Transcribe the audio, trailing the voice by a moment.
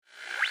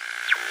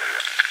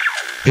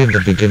In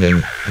the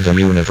beginning, the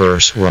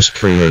universe was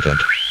created.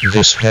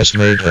 This has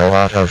made a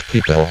lot of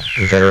people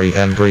very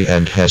angry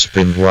and has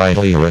been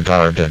widely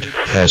regarded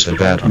as a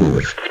bad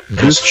move.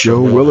 This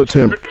show will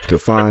attempt to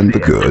find the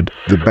good,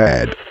 the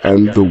bad,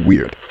 and the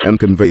weird, and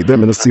convey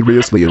them in a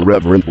seriously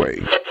irreverent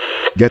way.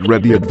 Get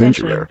ready,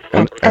 adventurer,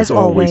 and as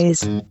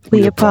always,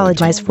 we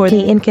apologize for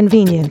the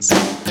inconvenience.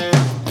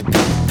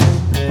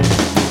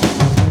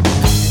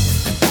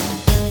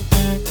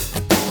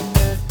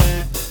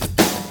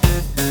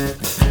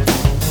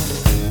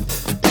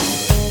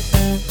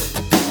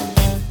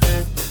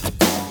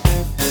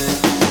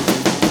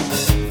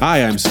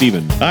 Hi, I'm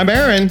Steven. I'm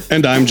Aaron.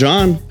 And I'm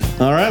John.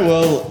 All right,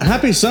 well,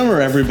 happy summer,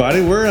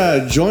 everybody.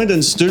 We're joined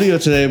in studio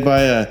today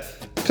by a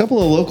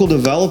couple of local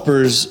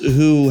developers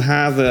who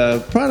have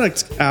a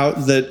product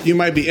out that you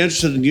might be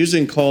interested in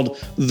using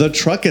called the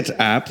Truckit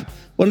app.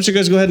 Why don't you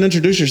guys go ahead and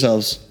introduce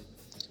yourselves?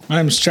 My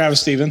name is Travis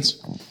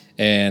Stevens.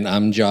 And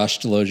I'm Josh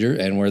Delosier,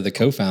 and we're the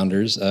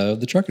co-founders of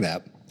the Truckit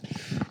app.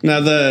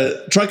 Now,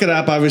 the Truckit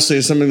app obviously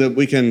is something that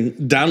we can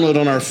download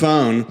on our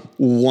phone.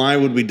 Why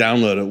would we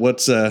download it?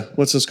 What's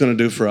this going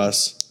to do for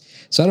us?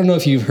 So I don't know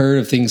if you've heard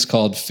of things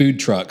called food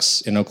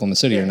trucks in Oklahoma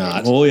City or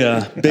not. Oh,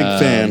 yeah. Big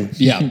fan.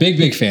 Yeah,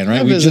 big fan, right?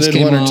 I We just visited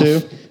came one or off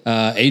two.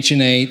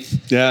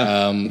 H&8.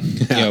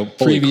 Yeah.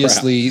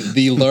 Previously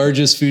the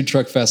largest food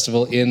truck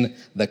festival in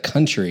the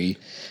country.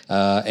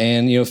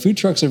 And food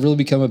trucks have really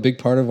become a big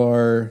part of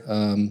our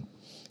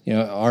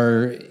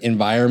our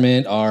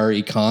environment, our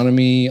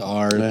economy,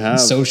 our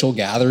social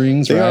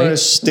gatherings, They right? are a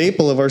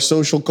staple of our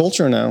social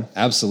culture now.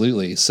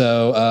 Absolutely.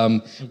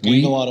 So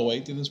Gained a lot of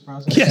weight through this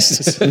process.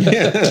 Yes.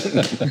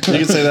 You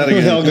can say that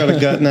again. We all got a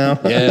gut now.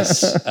 Yes.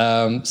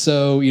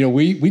 So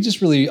we just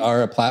really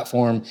are a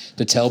platform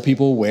to tell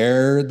people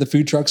where the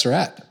food trucks are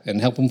at and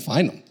help them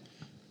find them.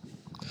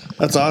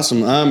 That's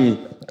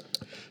awesome.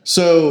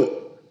 So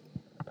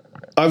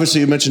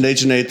obviously you mentioned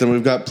H&8, then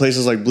we've got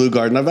places like Blue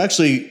Garden. I've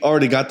actually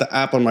already got the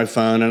app on my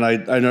phone, and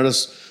I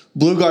noticed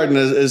Blue Garden,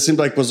 it seemed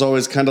like was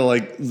always kind of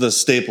like the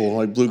staple.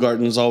 Like Blue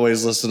Garden is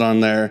always listed on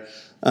there.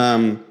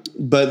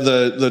 But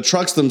the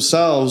trucks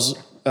themselves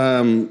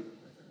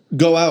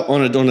go out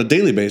on a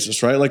daily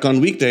basis, right? Like on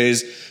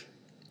weekdays,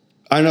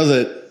 I know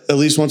that at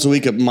least once a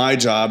week at my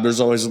job, there's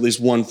always at least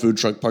one food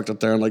truck parked up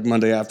there on like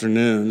Monday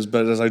afternoons.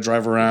 But as I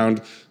drive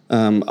around,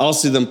 I'll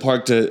see them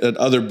parked at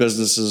other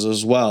businesses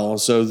as well.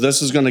 So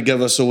this is going to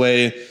give us a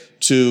way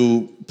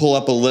to pull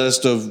up a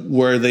list of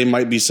where they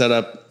might be set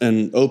up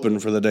and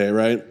open for the day,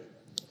 right?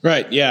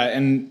 Right, yeah.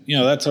 And,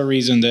 that's a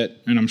reason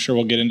that, and I'm sure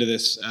we'll get into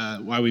this,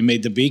 why we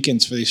made the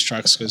beacons for these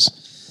trucks,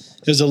 because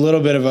it was a little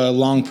bit of a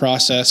long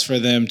process for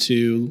them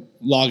to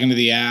log into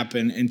the app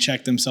and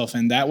check themselves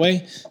in that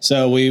way.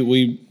 So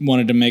we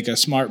wanted to make a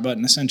smart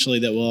button essentially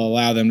that will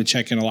allow them to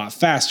check in a lot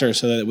faster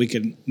so that we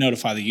could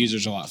notify the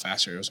users a lot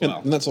faster as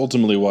well. And that's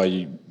ultimately why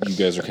you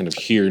guys are kind of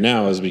here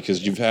now, is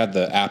because you've had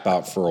the app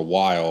out for a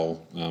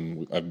while.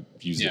 I've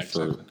used it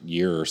for a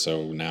year or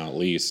so now at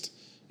least.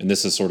 And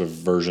this is sort of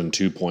version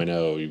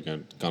 2.0.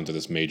 You've gone through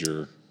this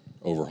major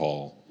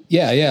overhaul.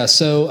 Yeah.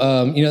 So,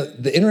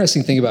 the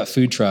interesting thing about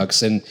food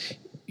trucks, and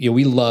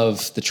we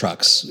love the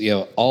trucks.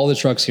 All the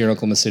trucks here in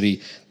Oklahoma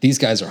City, these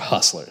guys are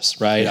hustlers,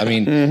 right? I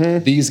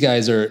mean, these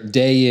guys are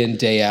day in,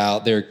 day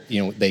out. They're,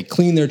 they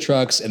clean their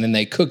trucks and then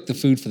they cook the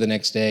food for the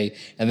next day,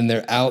 and then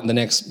they're out the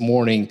next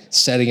morning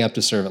setting up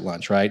to serve at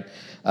lunch, right?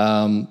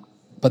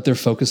 But they're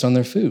focused on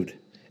their food.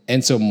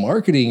 And so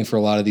marketing for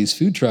a lot of these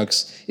food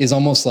trucks is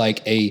almost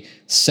like a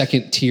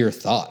second tier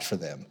thought for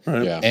them.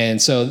 Right. Yeah.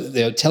 And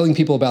so telling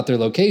people about their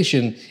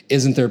location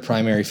isn't their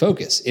primary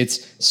focus.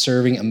 It's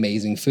serving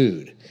amazing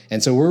food.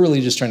 And so we're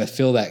really just trying to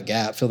fill that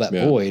gap, fill that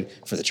void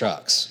for the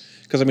trucks.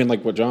 Because,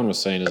 like what John was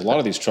saying is a lot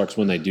of these trucks,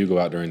 when they do go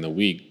out during the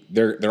week,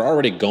 they're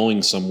already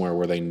going somewhere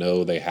where they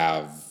know they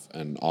have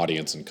an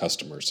audience and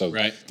customers. So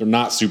they're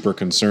not super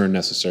concerned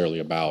necessarily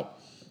about,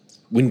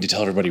 we need to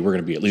tell everybody we're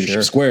going to be at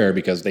Leadership Square,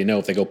 because they know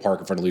if they go park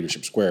in front of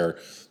Leadership Square,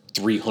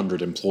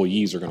 300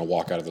 employees are going to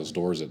walk out of those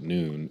doors at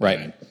noon. Right.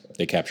 And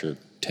they capture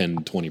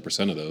 10,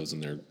 20% of those,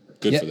 and they're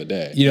good for the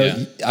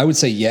day. I would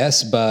say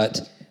yes,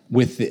 but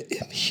with the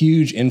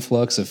huge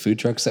influx of food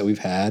trucks that we've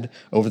had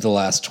over the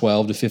last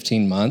 12 to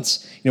 15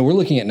 months, we're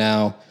looking at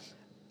now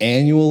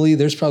annually,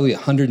 there's probably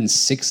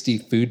 160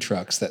 food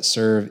trucks that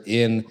serve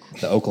in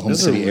the Oklahoma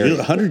City area.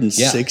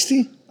 160?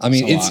 Yeah. I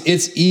mean,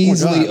 it's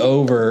easily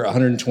over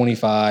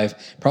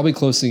 125, probably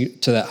close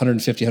to that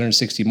 150,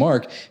 160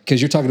 mark, because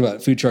you're talking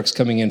about food trucks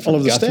coming in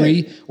from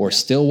Guthrie or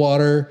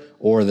Stillwater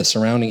or the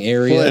surrounding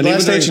area. Well, at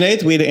last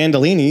H&8, we had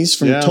Andolini's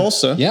from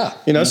Tulsa.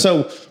 Yeah.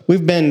 So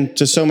we've been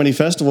to so many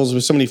festivals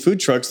with so many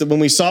food trucks that when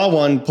we saw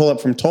one pull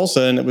up from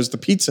Tulsa, and it was the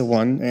pizza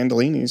one,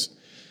 Andolini's,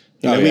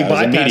 we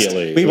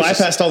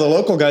bypassed all the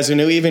local guys who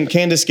knew, even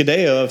Candace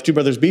Giddeo of Two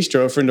Brothers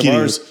Bistro, a friend of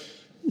ours.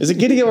 Is it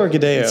Giddeo or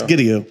Giddeo? It's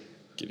Giddeo.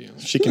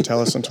 She can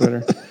tell us on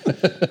Twitter.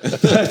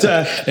 But,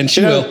 and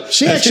she will.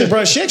 She actually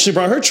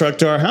brought her truck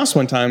to our house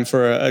one time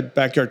for a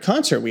backyard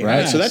concert we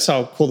had. So that's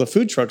how cool the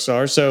food trucks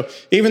are. So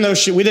even though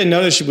we didn't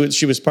notice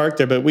she was parked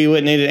there, but we went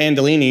and ate at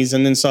Andolini's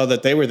and then saw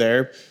that they were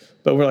there.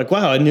 But we're like,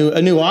 wow, a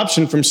new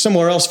option from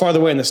somewhere else farther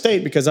away in the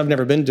state, because I've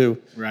never been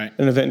to an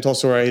event in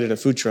Tulsa where I ate at a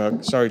food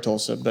truck. Sorry,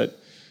 Tulsa, but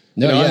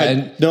I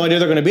had no idea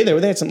they're going to be there.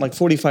 They had something like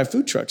 45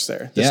 food trucks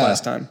there this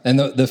last time. And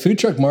the food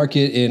truck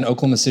market in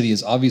Oklahoma City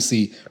is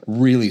obviously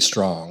really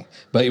strong.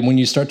 But when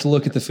you start to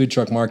look at the food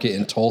truck market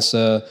in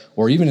Tulsa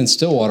or even in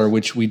Stillwater,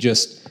 which we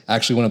just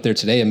actually went up there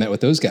today and met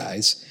with those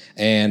guys,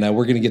 and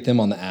we're going to get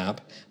them on the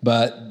app.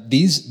 But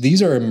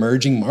these are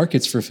emerging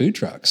markets for food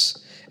trucks.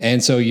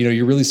 And so,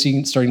 you're really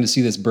starting to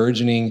see this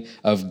burgeoning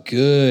of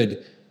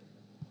good,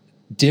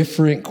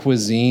 different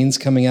cuisines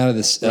coming out of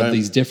of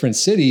these different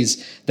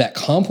cities that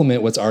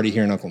complement what's already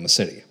here in Oklahoma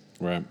City.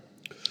 Right.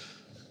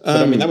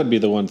 But I mean, that would be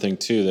the one thing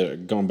too,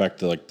 that going back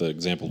to like the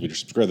example of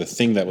Leadership Square, the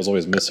thing that was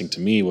always missing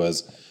to me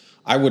was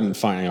I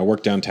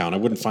work downtown. I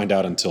wouldn't find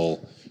out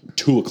until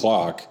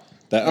 2:00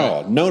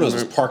 that, Nona's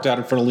was parked out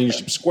in front of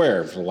Leadership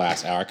Square for the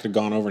last hour. I could have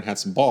gone over and had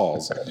some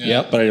balls.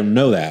 Yep. But I didn't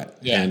know that.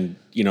 Yeah. And,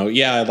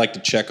 I'd like to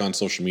check on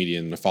social media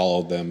and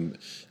follow them.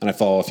 And I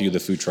follow a few of the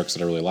food trucks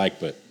that I really like,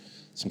 but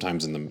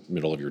sometimes in the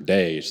middle of your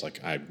day, it's like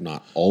I'm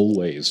not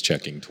always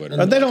checking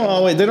Twitter. They don't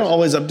always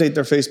update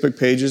their Facebook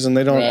pages, and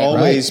they don't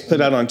always put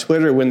out on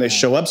Twitter when they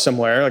show up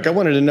somewhere. Like I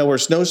wanted to know where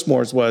Snow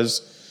S'mores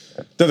was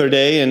the other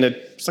day, and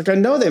it's like I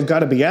know they've got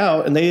to be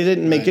out, and they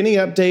didn't make any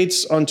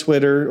updates on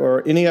Twitter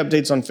or any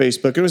updates on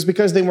Facebook. It was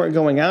because they weren't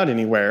going out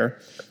anywhere.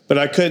 But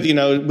I could,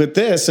 with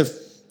this, if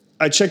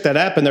I checked that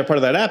app and they're part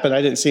of that app and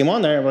I didn't see them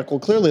on there, I'm like, well,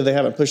 clearly they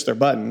haven't pushed their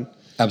button.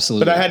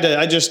 Absolutely. But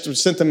I just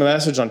sent them a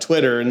message on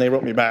Twitter, and they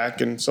wrote me back,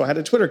 and so I had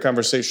a Twitter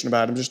conversation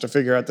about them just to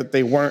figure out that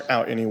they weren't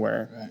out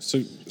anywhere. Right.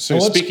 So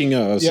speaking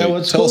of, tell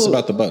us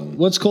about the button.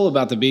 What's cool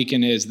about the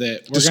beacon is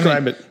that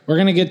we're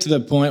going to get to the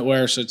point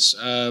where it's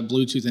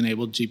Bluetooth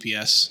enabled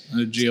GPS,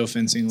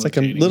 geofencing. It's like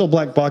a little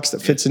black box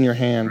that fits in your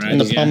hand, in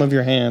the palm of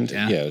your hand.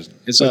 Yeah.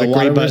 It's a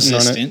water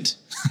resistant.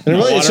 And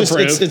really,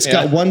 it's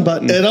got one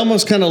button. It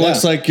almost kind of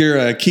looks like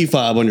your key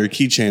fob on your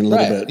keychain a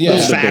little bit. Yeah,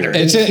 fatter.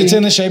 It's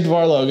in the shape of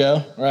our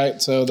logo, right?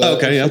 So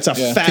it's a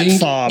fat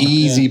fob.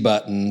 Easy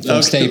button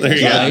from Staples. Right?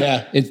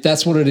 Yeah.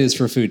 That's what it is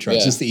for food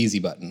trucks. It's the easy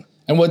button.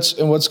 And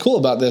what's cool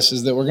about this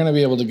is that we're going to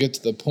be able to get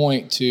to the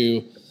point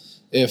to,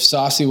 if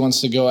Saucy wants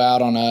to go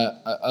out on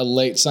a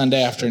late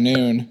Sunday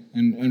afternoon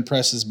and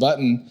press his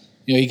button,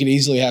 he could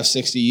easily have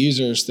 60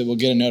 users that will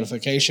get a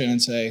notification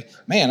and say,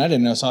 man, I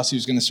didn't know Saucy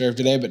was going to serve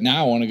today, but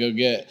now I want to go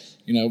get,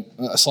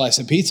 a slice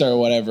of pizza or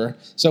whatever.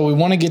 So we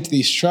want to get to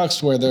these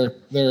trucks where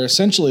they're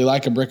essentially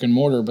like a brick and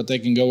mortar, but they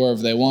can go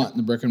wherever they want and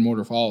the brick and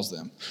mortar follows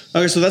them.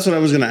 Okay, so that's what I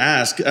was going to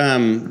ask.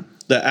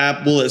 The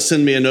app, will it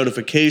send me a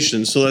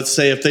notification? So let's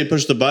say if they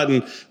push the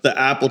button, the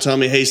app will tell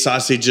me, hey,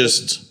 Saucy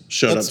just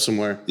showed up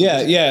somewhere.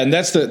 Yeah, and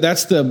that's the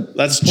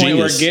point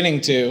genius. we're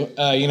getting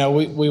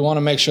to. We want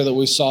to make sure that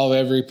we solve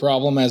every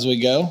problem as we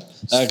go,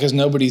 because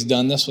nobody's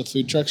done this with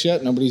food trucks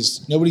yet.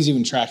 Nobody's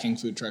even tracking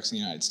food trucks in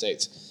the United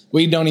States.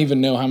 We don't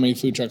even know how many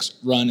food trucks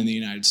run in the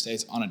United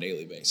States on a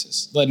daily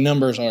basis. The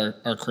numbers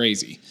are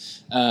crazy.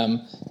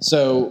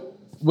 So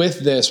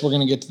with this, we're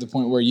going to get to the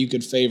point where you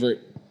could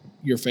favorite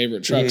your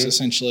favorite trucks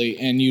essentially,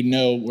 and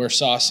where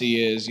Saucy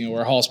is,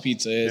 where Hall's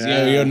Pizza is,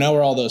 you know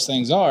where all those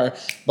things are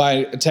by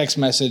a text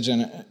message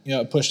and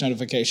a push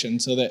notification,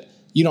 so that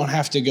you don't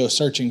have to go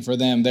searching for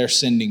them; they're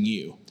sending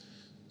you.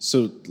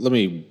 So let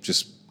me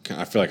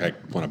I feel like I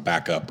want to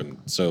back up, and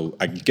so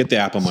I get the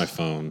app on my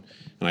phone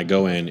and I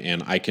go in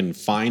and I can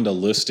find a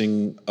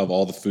listing of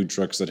all the food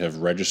trucks that have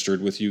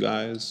registered with you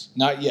guys.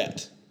 Not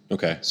yet.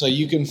 Okay. So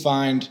you can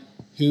find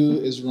who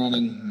is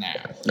running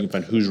now. You can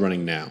find who's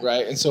running now.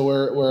 Right. And so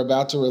we're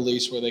about to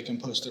release where they can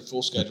post their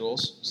full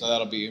schedules. So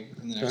that'll be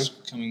in the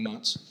next coming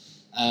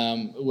months,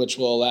 which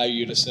will allow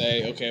you to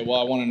say, okay, well,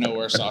 I want to know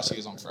where Saucy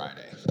is on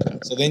Friday.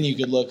 So then you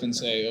could look and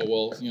say, oh,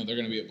 well, they're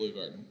going to be at Blue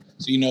Garden.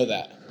 So you know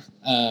that.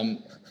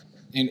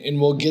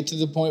 And we'll get to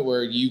the point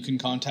where you can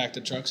contact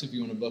the trucks if you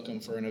want to book them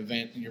for an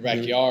event in your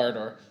backyard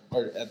or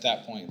at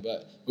that point.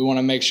 But we want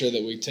to make sure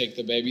that we take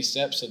the baby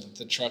steps so that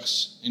the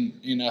trucks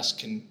in us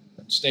can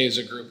stay as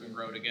a group and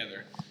grow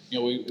together.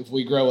 If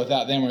we grow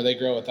without them or they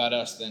grow without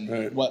us, then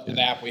the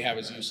app we have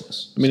is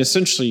useless. I mean,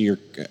 essentially, you're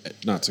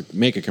not to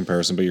make a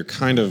comparison, but you're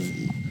kind of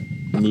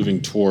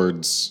moving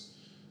towards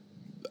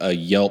a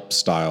Yelp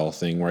style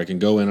thing where I can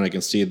go in and I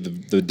can see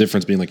the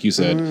difference being, like you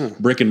said,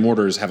 brick and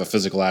mortars have a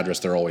physical address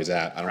they're always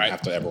at. I don't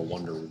have to ever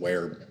wonder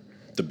where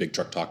the Big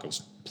Truck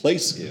Tacos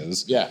place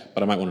is. Yeah.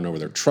 But I might want to know where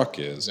their truck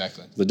is.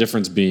 Exactly. The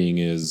difference being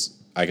is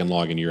I can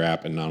log into your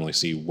app and not only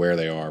see where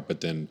they are,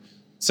 but then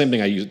same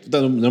thing I use.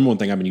 The number one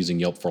thing I've been using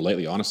Yelp for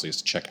lately, honestly, is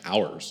to check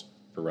hours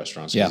for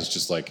restaurants. Yeah. It's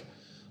just like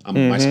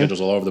my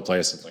schedule's all over the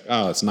place. It's like,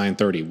 it's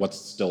 9:30. What's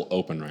still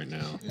open right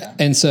now? Yeah.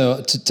 And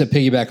so to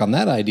piggyback on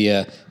that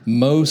idea,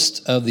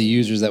 most of the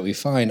users that we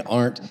find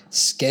aren't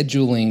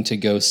scheduling to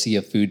go see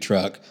a food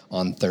truck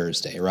on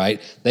Thursday,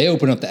 right? They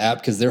open up the app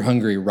because they're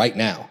hungry right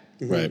now.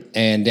 Right.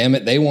 And damn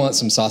it, they want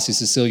some Saucy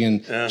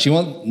Sicilian. She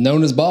wants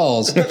Nona's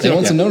balls. They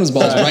want some Nona's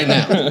balls right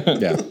now.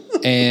 Yeah.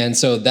 And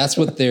so that's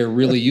what they're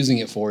really using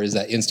it for, is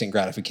that instant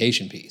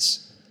gratification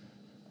piece.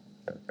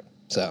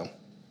 So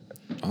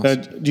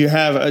Do you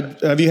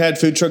have you had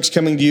food trucks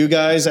coming to you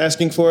guys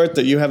asking for it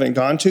that you haven't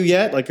gone to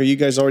yet? Like, are you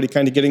guys already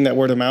kind of getting that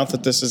word of mouth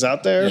that this is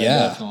out there?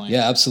 Yeah,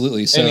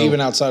 absolutely. So, and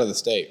even outside of the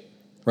state.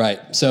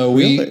 Right. So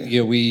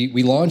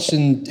we launched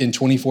in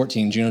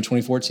 2014, June of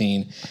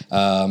 2014.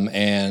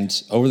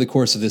 And over the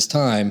course of this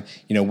time,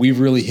 we've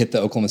really hit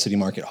the Oklahoma City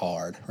market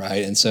hard.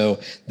 Right. And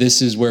so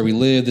this is where we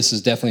live. This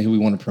is definitely who we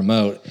want to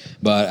promote.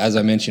 But as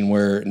I mentioned,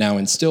 we're now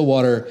in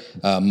Stillwater,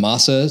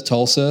 Masa,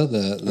 Tulsa,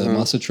 the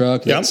Masa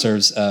truck that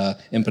serves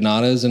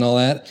empanadas and all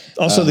that.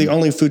 Also the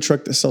only food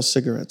truck that sells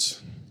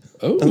cigarettes.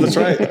 Oh, that's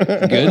right.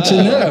 Good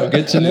to know.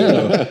 Good to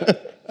know.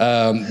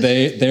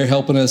 They're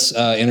helping us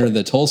enter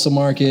the Tulsa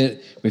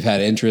market. We've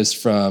had interest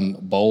from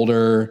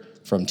Boulder,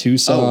 from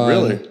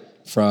Tucson,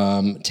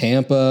 from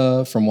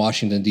Tampa, from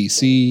Washington,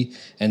 D.C.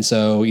 And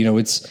so,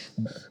 it's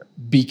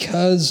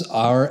because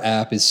our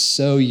app is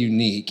so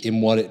unique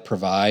in what it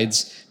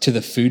provides to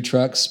the food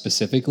trucks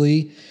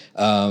specifically.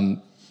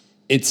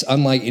 It's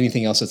unlike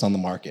anything else that's on the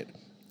market.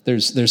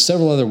 There's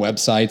several other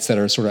websites that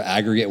are sort of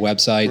aggregate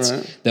websites.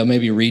 Right. They'll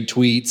maybe read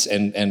tweets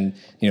and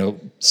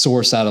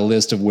source out a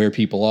list of where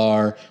people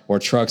are, or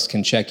trucks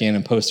can check in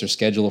and post their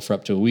schedule for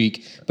up to a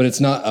week. But it's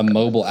not a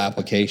mobile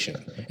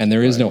application, and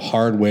there is no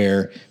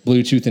hardware,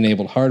 Bluetooth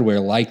enabled hardware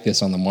like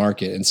this on the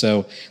market. And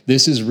so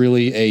this is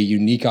really a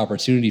unique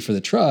opportunity for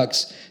the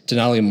trucks to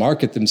not only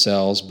market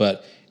themselves,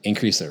 but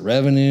increase their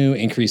revenue,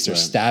 increase their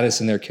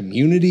status in their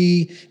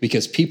community,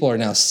 because people are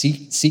now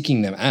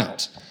seeking them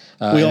out.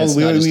 We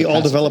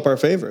all develop our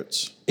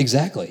favorites.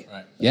 Exactly.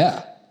 Right.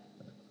 Yeah.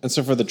 And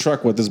so for the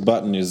truck, what this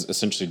button is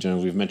essentially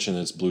doing, we've mentioned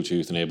it's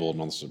Bluetooth enabled,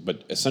 and all this,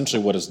 but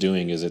essentially what it's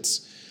doing is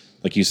it's,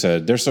 like you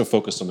said, they're so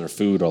focused on their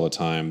food all the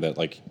time that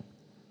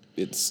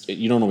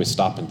you don't always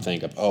stop and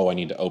think of, I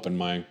need to open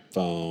my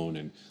phone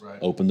and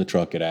open the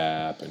Truckit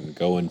app and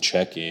go and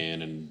check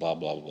in and blah,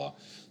 blah, blah.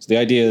 So the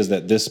idea is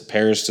that this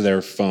pairs to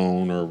their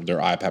phone or their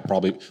iPad.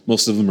 Probably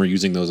most of them are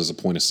using those as a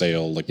point of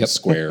sale, like the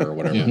Square or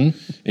whatever.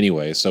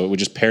 Anyway, so it would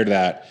just pair to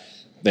that.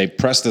 They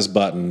press this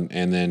button,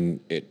 and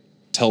then it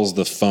tells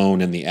the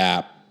phone and the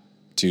app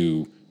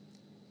to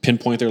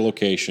pinpoint their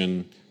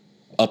location,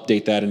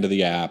 update that into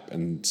the app.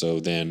 And so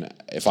then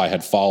if I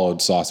had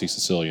followed Saucy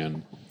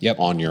Sicilian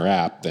on your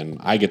app, then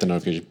I get the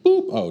notification,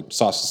 boop,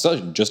 Saucy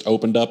Sicilian just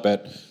opened up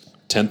at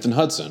 10th and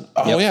Hudson.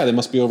 Yeah, they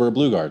must be over at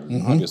Blue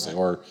Garden, obviously.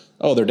 Or,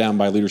 they're down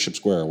by Leadership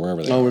Square or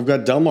wherever they are. We've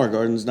got Delmar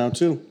Gardens now,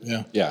 too.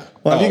 Yeah.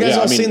 Well, have you guys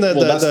all seen the...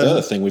 that's the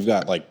other thing. We've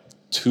got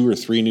 2 or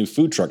 3 new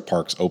food truck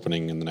parks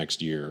opening in the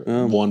next year.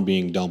 One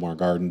being Delmar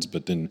Gardens,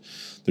 but then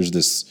there's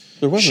this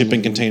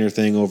shipping container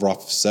thing over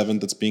off 7th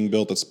that's being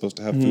built that's supposed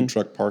to have food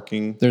truck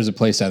parking. There's a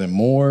place out in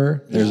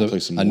Moore.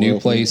 There's a new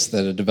place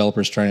that a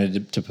developer's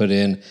trying to put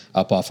in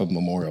up off of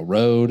Memorial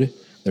Road.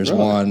 There's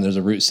there's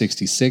a Route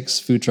 66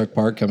 food truck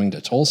park coming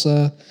to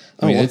Tulsa.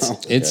 I mean,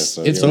 it's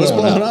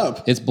blowing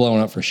up. It's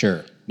blowing up for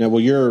sure. Now,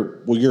 will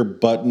your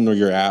button or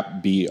your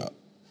app be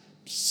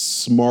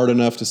smart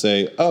enough to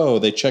say,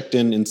 they checked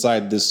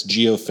inside this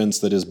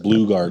geofence that is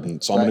Blue Garden,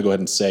 so I'm going to go ahead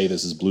and say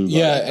this is Blue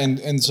Garden?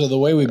 Yeah, and so the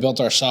way we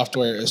built our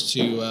software is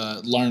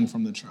to learn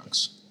from the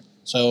trucks.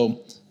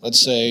 So let's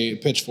say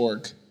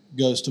Pitchfork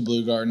goes to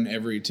Blue Garden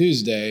every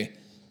Tuesday.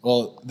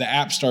 Well, the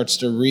app starts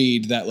to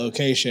read that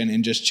location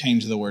and just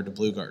change the word to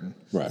Blue Garden.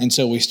 Right. And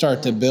so we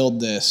start to build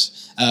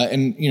this.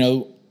 And,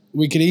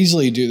 we could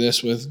easily do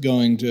this with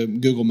going to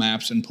Google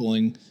Maps and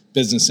pulling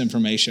business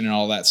information and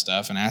all that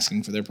stuff and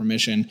asking for their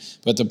permission.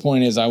 But the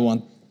point is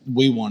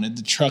we wanted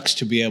the trucks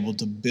to be able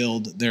to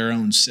build their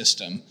own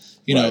system.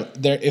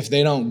 If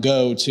they don't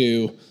go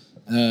to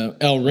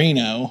El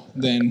Reno,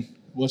 then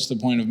what's the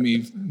point of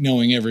me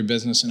knowing every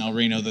business in El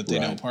Reno that they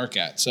don't park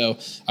at? So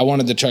I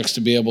wanted the trucks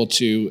to be able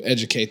to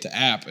educate the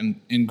app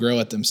and grow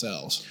it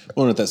themselves.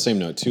 Well, and at that same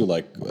note, too,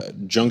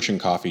 Junction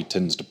Coffee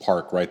tends to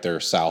park right there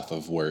south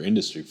of where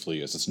Industry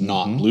Flea is. It's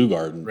not Blue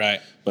Garden. Right.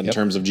 But in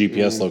terms of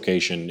GPS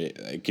location,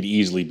 it could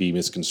easily be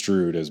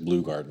misconstrued as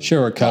Blue Garden.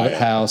 Sure, a Covet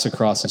House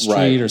across the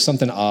street or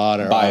something odd.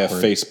 Or by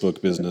awkward. a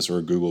Facebook business or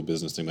a Google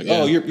business thing.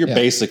 You're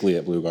basically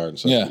at Blue Garden,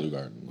 so it's Blue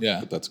Garden.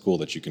 Yeah. But that's cool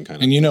that you can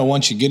kind of... And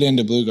once you get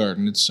into Blue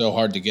Garden, it's so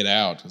hard to get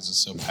out because it's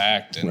so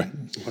packed.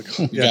 And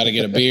you got to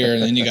get a beer,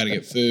 and then you got to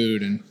get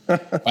food. And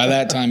by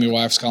that time, your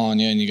wife's calling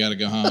you, and you got to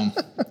go home.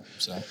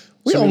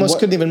 We almost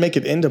couldn't even make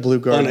it into Blue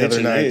Garden the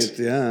other night.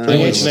 Yeah.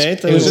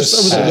 It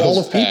was a wall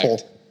of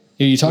people.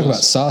 You talk about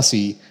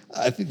Saucy.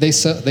 I think they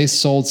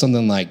sold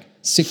something like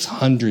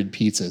 600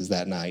 pizzas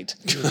that night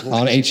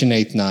on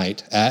H&H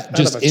night at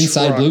just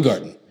inside truck. Blue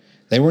Garden.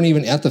 They weren't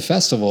even at the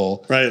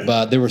festival,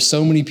 but there were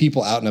so many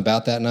people out and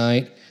about that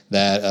night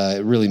that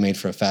it really made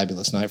for a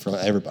fabulous night for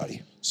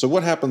everybody. So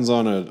what happens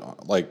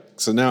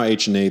so now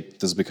H&H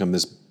has become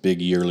this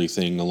big yearly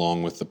thing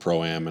along with the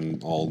Pro-Am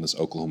and all in this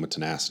Oklahoma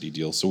Tenacity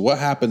deal. So what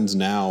happens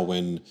now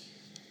when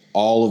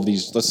all of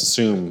these, let's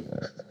assume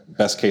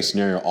best case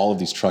scenario, all of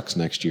these trucks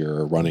next year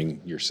are running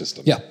your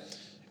system? Yeah.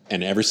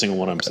 And every single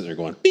one of them sitting there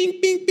going, bing,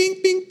 bing, bing,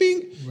 bing,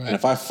 bing. Right. And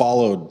if I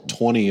followed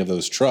 20 of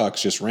those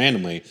trucks just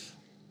randomly,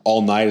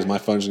 all night as my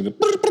phone's going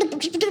to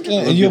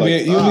you'll be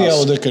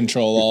able to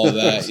control all of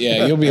that.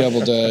 Yeah, you'll be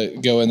able to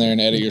go in there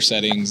and edit your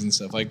settings and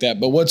stuff like that.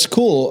 But what's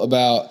cool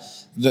about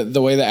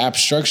the way the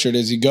app's structured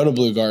is you go to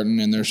Blue Garden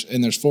and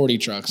there's 40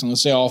 trucks, and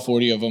let's say all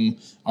 40 of them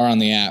are on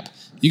the app.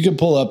 You can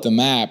pull up the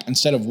map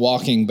instead of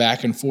walking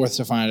back and forth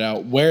to find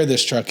out where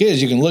this truck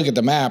is. You can look at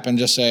the map and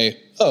just say,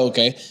 "Oh,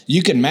 okay."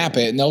 You can map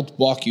it, and they'll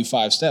walk you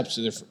 5 steps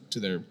to their front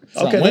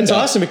Okay, window. that's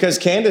awesome, because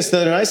Candace the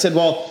other night said,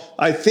 "Well,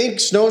 I think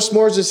Snow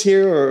S'mores is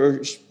here,"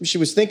 or she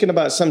was thinking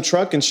about some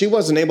truck, and she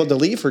wasn't able to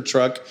leave her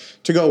truck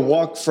to go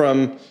walk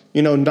from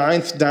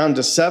 9th down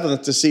to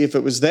 7th to see if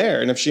it was there,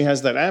 and if she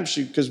has that app,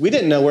 because we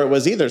didn't know where it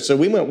was either, so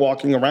we went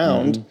walking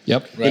around.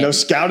 Yep.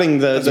 Scouting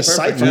the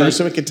site for her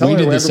so we could tell her we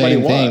did where the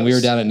everybody same thing. was. We were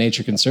down at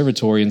Nature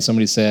Conservatory, and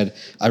somebody said,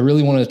 "I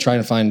really want to try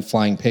to find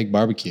Flying Pig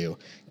Barbecue.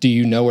 Do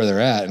you know where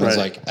they're at?" And I was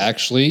like,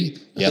 "Actually,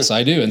 yes,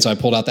 I do." And so I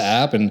pulled out the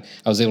app, and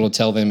I was able to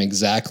tell them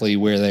exactly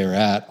where they were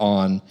at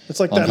on. It's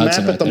like on that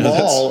Hudson map at the right there.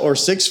 mall or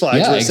Six Flags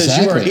Yeah, where it says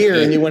you are exactly.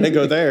 here and you want to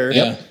go there.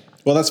 Yeah.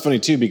 Well, that's funny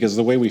too, because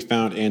the way we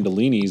found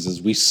Andolini's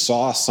is we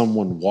saw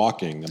someone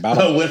walking about.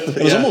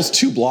 It was almost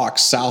 2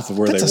 blocks south of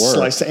where That's they a were.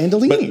 slice of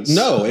Andolini's.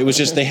 But no, it was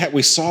just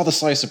we saw the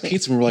slice of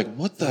pizza and we were like,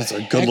 "What the heck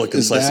a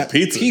good-looking is slice that of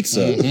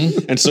pizza."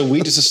 And so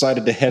we just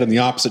decided to head in the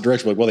opposite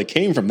direction. We're like, well, they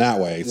came from that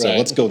way, so Right.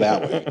 let's go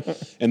that way.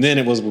 And then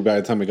it was by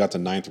the time we got to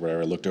 9th or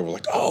whatever, I looked over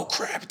like, "Oh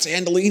crap, it's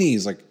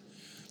Andolini's!" Like,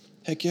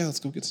 heck yeah, let's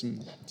go get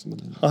some of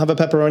that. I'll have a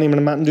pepperoni and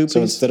a Mountain Dew,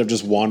 So please. instead of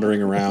just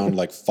wandering around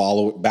like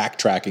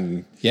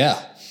backtracking Yeah.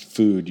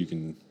 food, you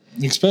can.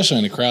 Especially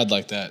in a crowd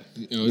like that,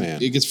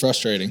 Man. it gets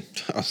frustrating.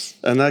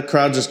 And that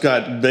crowd just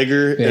got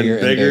bigger and Bigger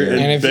and bigger bigger. and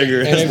And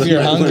bigger. as if the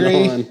you're night went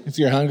hungry, on. and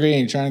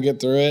you're trying to get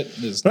through it,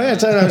 it's But I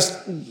gotta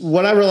tell you,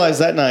 what I realized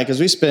that night,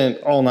 because we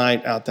spent all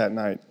night out that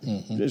night,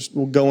 just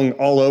going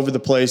all over the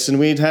place, and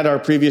we'd had our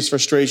previous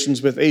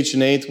frustrations with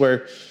H&H,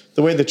 where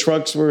the way the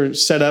trucks were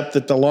set up,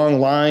 that the long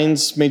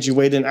lines made you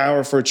wait an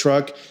hour for a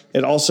truck.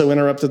 It also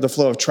interrupted the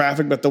flow of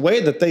traffic. But the way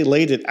that they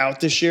laid it out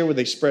this year, where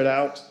they spread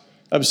out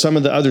of some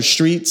of the other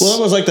streets. Well,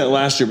 it was like that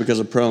last year because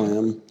of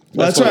Pro-Am.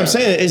 That's what I'm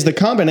saying, is the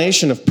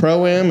combination of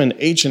Pro-Am and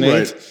H&H,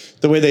 Right.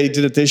 the way they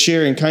did it this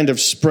year and kind of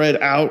spread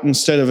out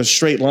instead of a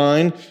straight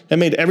line, it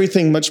made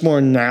everything much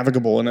more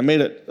navigable, and it made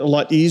it a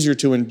lot easier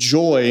to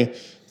enjoy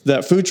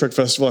that food truck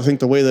festival. I think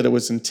the way that it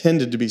was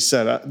intended to be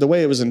set up, the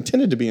way it was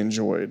intended to be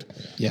enjoyed.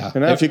 Yeah.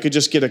 And now if you could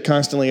just get a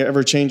constantly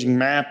ever-changing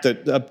map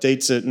that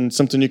updates it and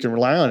something you can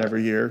rely on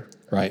every year,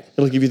 Right.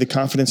 it'll give you the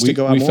confidence to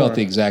go out we more. felt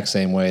the exact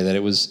same way, that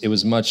it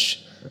was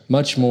much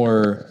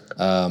more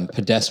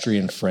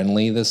pedestrian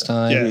friendly this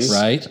time, Yes.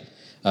 right?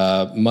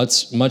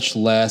 Much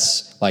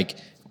less like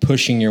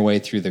pushing your way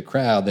through the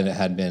crowd than it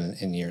had been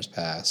in years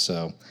past.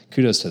 So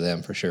kudos to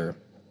them for sure.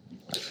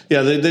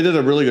 Yeah, they did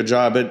a really good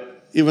job.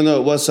 Even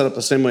though it was set up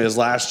the same way as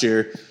last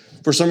year,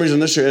 for some reason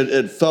this year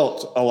it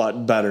felt a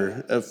lot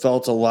better. It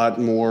felt a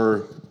lot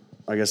more,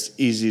 I guess,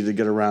 easy to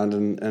get around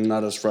and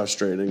not as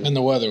frustrating. and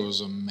the weather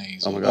was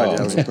amazing. Oh my God,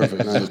 yeah, it was a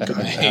perfect night.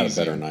 I had a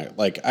better night.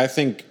 Like, I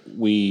think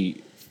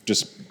we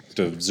just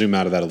to zoom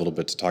out of that a little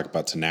bit to talk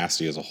about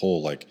Tenacity as a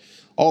whole. Like,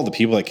 all the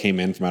people that came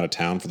in from out of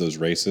town for those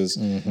races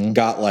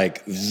got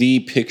like the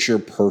picture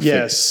perfect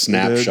Yes,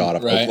 snapshot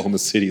of Right. Oklahoma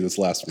City this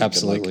last week.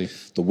 Absolutely. And,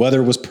 like, the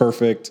weather was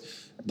perfect.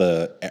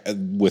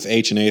 With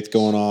H&H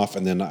going off,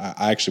 and then I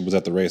actually was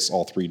at the race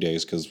all 3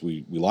 days because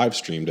we live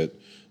streamed it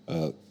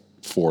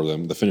for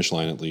them, the finish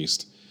line at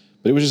least.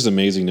 But it was just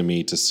amazing to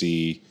me to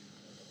see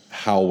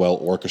how well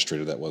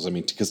orchestrated that was. I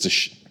mean, because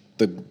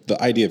the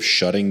idea of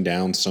shutting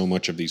down so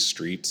much of these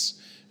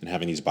streets and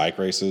having these bike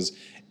races,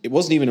 it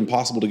wasn't even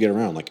impossible to get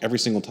around. Like, every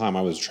single time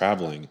I was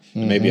traveling,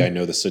 and maybe I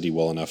know the city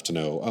well enough to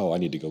know, oh, I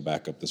need to go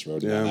back up this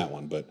road and down that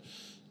one. But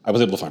I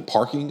was able to find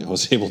parking. I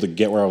was able to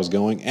get where I was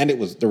going, and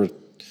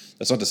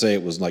that's not to say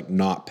it was like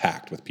not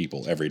packed with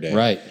people every day.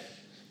 Right.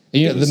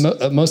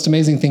 The most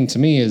amazing thing to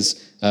me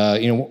is,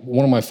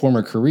 one of my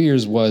former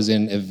careers was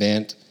in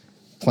event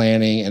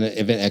planning and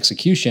event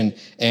execution,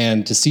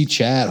 and to see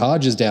Chad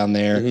Hodges down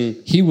there,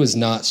 he was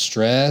not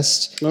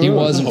stressed. He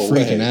wasn't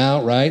freaking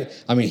out. Right.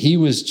 I mean, he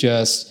was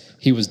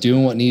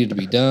doing what needed to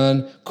be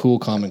done, cool,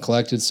 calm, and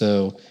collected.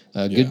 So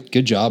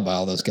good job by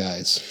all those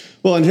guys.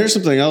 Well, and here's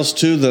something else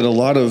too that a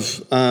lot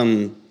of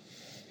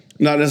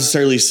not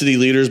necessarily city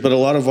leaders, but a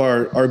lot of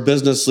our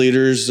business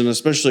leaders, and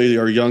especially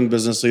our young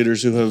business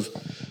leaders who have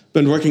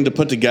been working to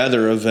put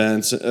together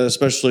events,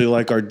 especially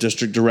like our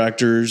district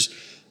directors,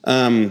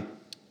 kind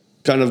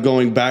of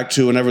going back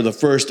to whenever the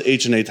first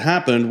H&H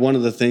happened, one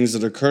of the things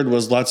that occurred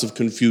was lots of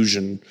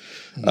confusion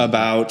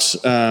about,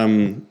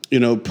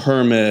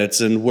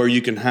 permits and where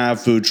you can have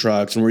food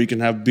trucks and where you can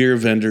have beer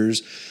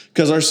vendors,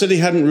 because our city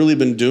hadn't really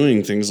been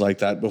doing things like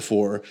that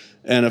before.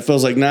 And it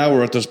feels like now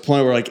we're at this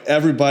point where like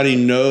everybody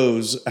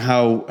knows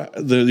how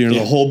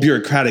the whole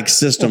bureaucratic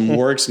system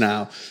works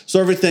now. So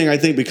everything, I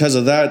think because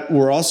of that,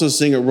 we're also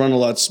seeing it run a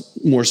lot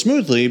more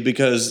smoothly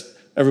because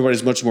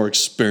everybody's much more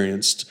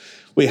experienced.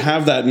 We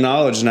have that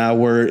knowledge now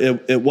where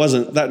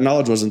that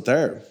knowledge wasn't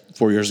there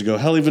 4 years ago.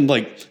 Hell, even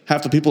like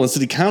half the people in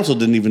city council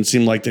didn't even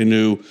seem like they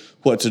knew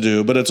what to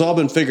do, but it's all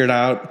been figured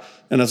out,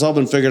 and it's all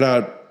been figured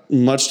out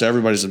much to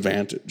everybody's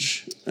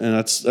advantage, and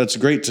that's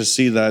great to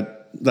see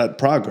that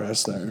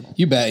progress there.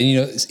 You bet.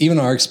 And, even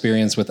our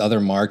experience with other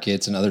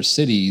markets and other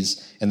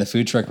cities and the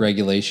food truck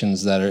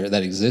regulations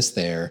that exist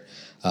there.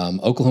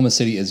 Oklahoma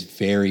City is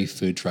very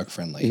food truck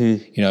friendly.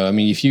 Mm-hmm.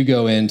 If you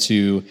go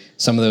into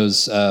some of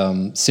those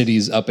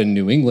cities up in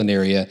New England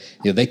area,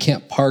 they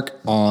can't park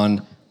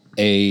on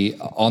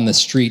the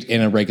street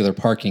in a regular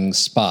parking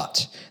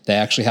spot. They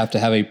actually have to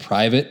have a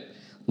private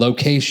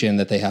location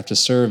that they have to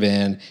serve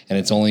in, and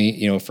it's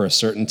only for a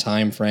certain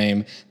time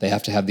frame. They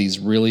have to have these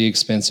really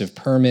expensive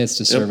permits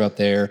to serve up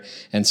there,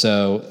 and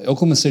so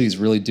Oklahoma City is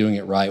really doing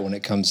it right when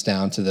it comes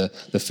down to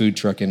the food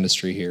truck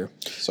industry here.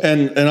 So.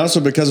 And also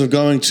because of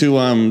going to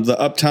the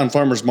Uptown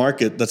Farmers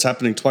Market that's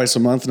happening twice a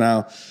month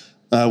now.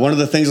 One of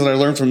the things that I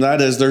learned from that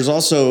is there's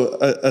also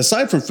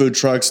aside from food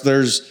trucks,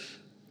 there's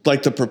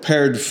like the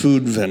prepared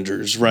food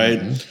vendors, right?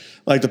 Mm-hmm.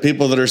 Like the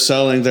people that are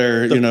selling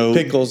their,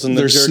 pickles and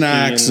their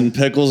snacks and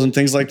pickles and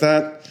things like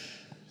that.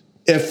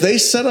 If they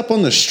set up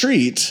on the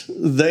street,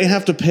 they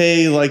have to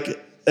pay like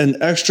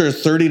an extra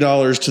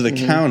 $30 to the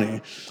county. I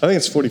think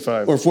it's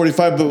 $45 or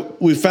 $45.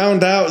 But we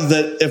found out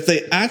that if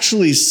they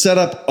actually set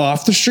up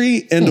off the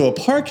street into a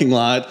parking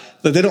lot,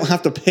 that they don't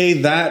have to pay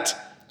that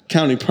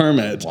county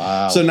permit.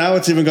 Wow. So now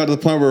it's even got to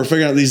the point where we're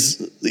figuring out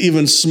these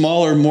even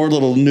smaller, more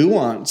little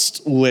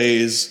nuanced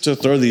ways to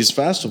throw these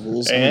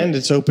festivals. And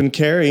it's open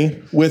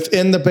carry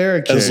within the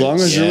barricade. As long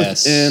as you're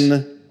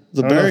within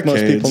the barricades.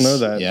 Most people know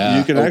that. Yeah.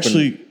 You can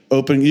actually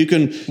walk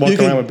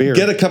around with beer.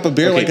 Get a cup of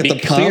beer like at the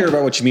pump. Be clear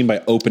about what you mean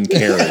by open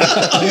carry.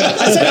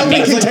 I said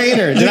open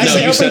container. Did I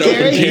say open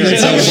carry?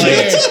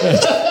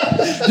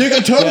 You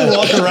can totally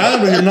walk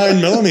around with your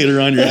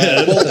 9mm on your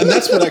head. Well, and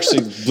that's what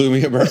actually blew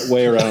me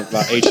away around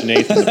about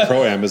H&H and the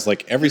Pro-Am is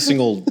like every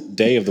single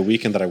day of the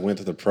weekend that I went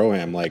to the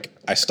Pro-Am, like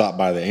I stopped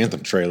by the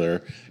Anthem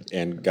trailer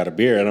and got a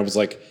beer, and I was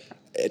like,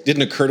 it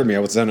didn't occur to me. I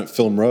was down at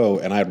Film Row,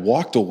 and I had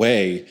walked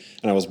away,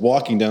 and I was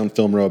walking down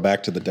Film Row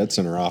back to the Dead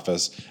Center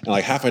office, and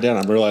like halfway down,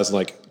 I'm realizing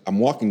like I'm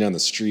walking down the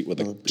street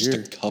with just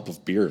a cup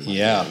of beer in my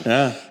hand.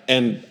 Yeah.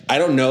 And I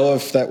don't know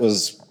if that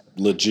was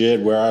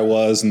legit where I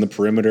was in the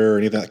perimeter or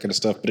any of that kind of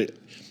stuff, but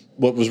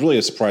what was really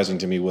surprising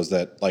to me was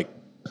that like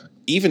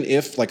even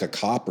if like a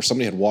cop or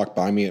somebody had walked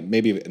by me,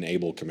 maybe an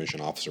able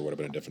commission officer would have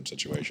been a different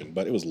situation,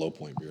 but it was Low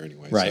Point beer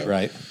anyway.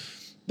 Right.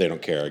 They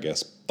don't care, I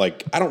guess.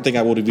 Like, I don't think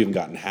I would have even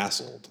gotten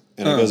hassled.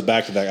 And it goes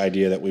back to that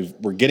idea that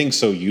we're getting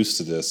so used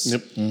to this.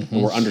 Yep. Mm-hmm.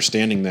 And we're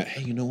understanding that,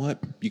 hey, you know what?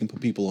 You can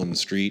put people on the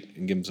street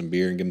and give them some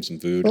beer and give them some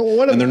food.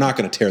 And they're not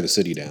going to tear the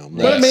city down.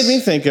 What it made me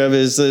think of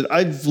is that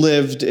I've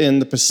lived in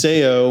the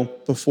Paseo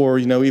before,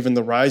 even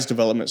the Rise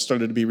development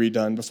started to be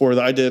redone, before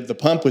the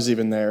pump was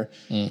even there.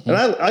 Mm-hmm.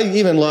 And I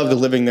even loved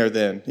living there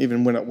then,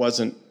 even when it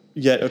wasn't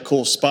yet a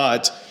cool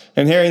spot.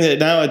 And hearing that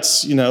now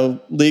it's,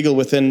 legal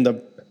within the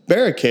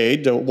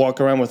barricade to walk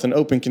around with an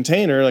open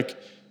container, like,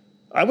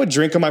 I would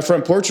drink on my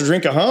front porch or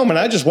drink at home, and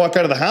I'd just walk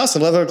out of the house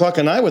at 11 o'clock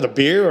at night with a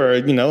beer or,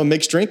 a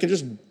mixed drink and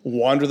just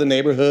wander the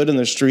neighborhood and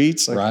the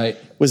streets. Like, right.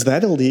 Was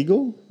that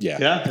illegal?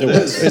 Yeah. It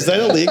was. Is that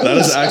illegal? That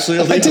is actually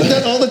illegal. I did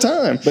that all the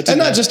time. And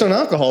not just on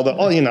alcohol, but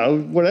all,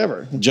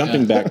 whatever.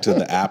 Jumping back to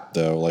the app,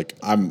 though, like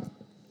I'm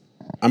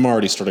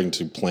already starting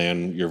to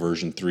plan your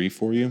version 3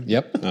 for you.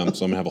 Yep. So I'm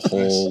going to have a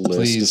whole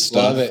list of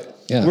stuff. Love it.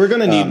 Yeah. We're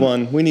going to need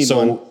one. We need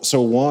one.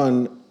 So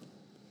one,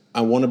 I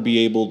want to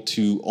be able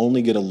to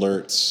only get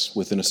alerts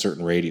within a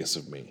certain radius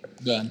of me.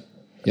 Done.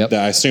 Yep.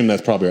 I assume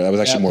that was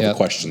actually more of a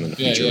question than a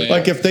feature. Yeah.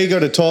 Like if they go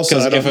to Tulsa,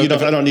 I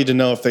don't need to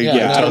know if they.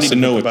 I don't need to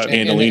know if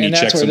Andolini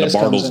checks into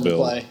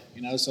Bartlesville.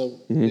 So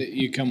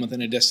you come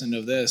within a distance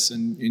of this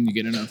and you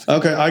get enough.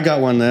 Okay, I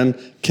got one then.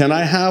 Can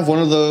I have one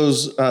of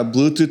those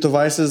Bluetooth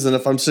devices, and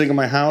if I'm sitting in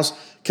my house,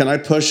 can I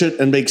push it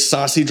and make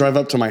Saucy drive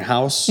up to my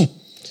house?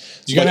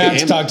 You're going to have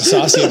to talk to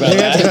Saucy about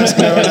that.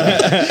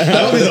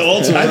 That would be the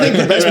ultimate. I think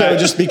the best bet would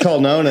just be call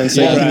Nona and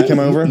say, can you come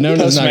over?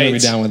 Nona's not going to be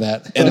down with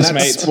that. And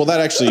that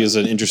actually is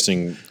an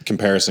interesting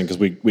comparison because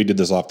we did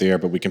this off the air,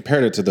 but we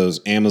compared it to those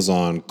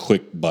Amazon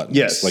quick buttons.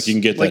 Yes. Like you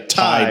can get like that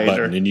Tide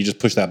button, or, and you just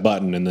push that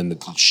button, and then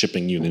it's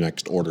shipping you the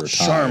next order of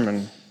Tide.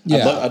 Charmin.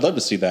 Yeah. I'd love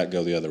to see that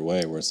go the other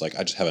way, where it's like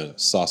I just have a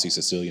Saucy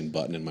Sicilian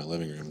button in my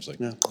living room. It's like,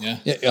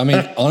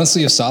 yeah.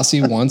 Honestly, if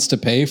Saucy wants to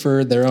pay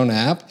for their own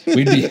app,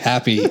 we'd be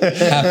happy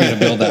to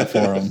build that for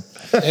them.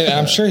 And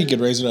I'm sure he could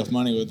raise enough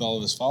money with all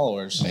of his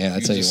followers. Man, I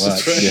tell you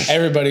what,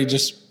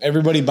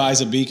 Everybody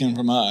buys a beacon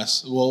from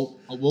us. We'll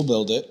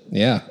build it.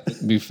 Yeah,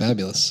 it'd be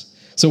fabulous.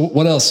 So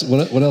what else?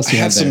 What else do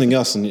you have there? something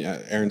else, and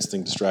Aaron's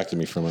thing distracted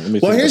me from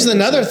it. Well, here's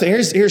another thing.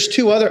 Here's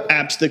two other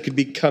apps that could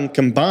become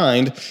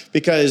combined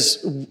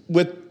because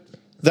with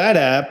that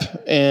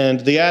app and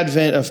the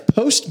advent of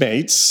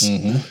Postmates,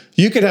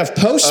 you could have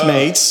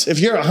Postmates. If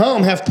you're at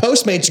home, have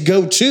Postmates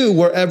go to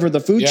wherever the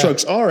food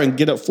trucks are and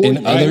get it for you.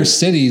 In other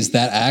cities,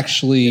 that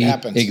actually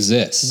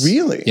exists.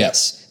 Really?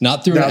 Yes.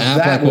 Not through an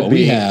app like what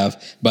we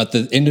have, but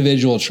the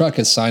individual truck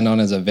is signed on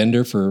as a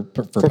vendor for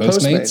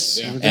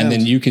Postmates. And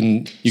then you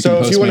can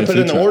so if you want to put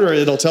in an order,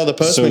 it'll tell the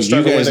Postmates so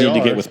you guys need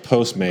to get with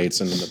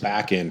Postmates and in the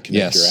back end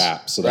connect your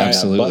app. So that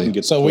absolutely. button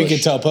gets So pushed. we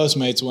could tell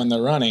Postmates when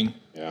they're running.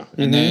 Yeah.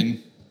 And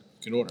then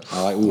Good order.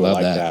 I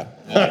like that.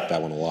 I like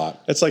that one a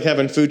lot. It's like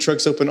having food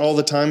trucks open all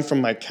the time from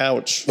my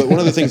couch. But one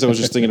of the things I was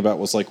just thinking about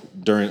was like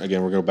we're going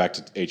to go back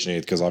to H&A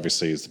because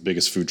obviously it's the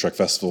biggest food truck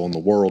festival in the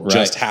world. Right.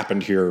 Just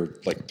happened here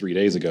like 3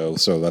 days ago.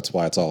 So that's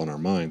why it's all in our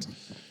minds.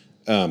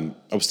 I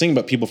was thinking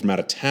about people from out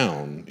of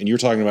town, and you're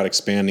talking about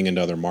expanding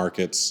into other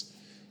markets.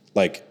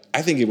 Like,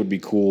 I think it would be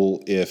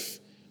cool if,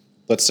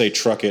 let's say,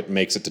 Truck It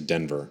makes it to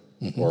Denver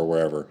or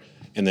wherever,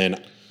 and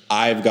then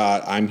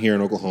I'm here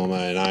in Oklahoma,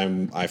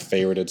 and I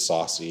favorited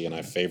Saucy, and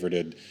I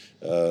favorited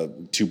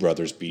Two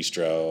Brothers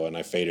Bistro, and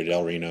I favorited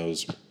El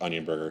Reno's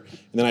Onion Burger,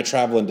 and then I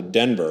travel into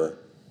Denver.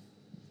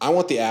 I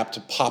want the app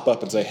to pop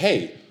up and say,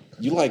 "Hey,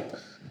 you like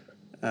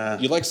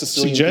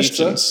Sicilian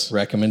suggestions, pizza?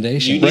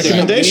 Recommendations. You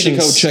need to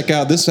go check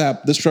out this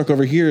app. This truck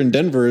over here in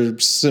Denver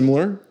is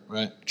similar.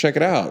 Right. Check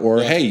it out.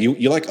 Or hey,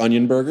 you like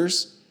onion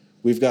burgers?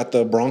 We've got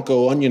the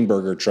Bronco Onion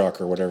Burger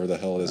truck or whatever the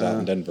hell it is out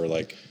in Denver.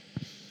 Like,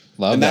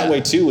 and that way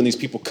too, when these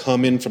people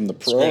come in from the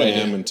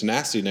Pro-Am and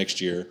Tenacity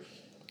next year,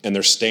 and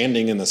they're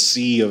standing in the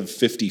sea of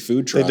 50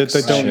 food trucks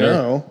that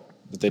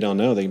they don't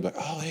know, they can be like,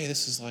 oh, hey,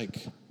 this is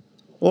like.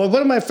 Well,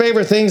 one of my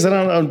favorite things that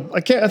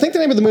I think the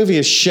name of the movie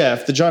is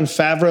Chef, the Jon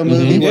Favreau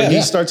movie, where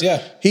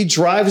he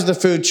drives the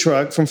food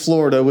truck from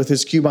Florida with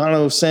his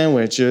Cubano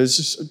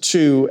sandwiches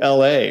to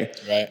LA.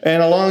 Right.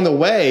 And along the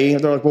way,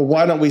 they're like, well,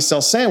 why don't we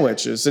sell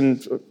sandwiches?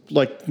 And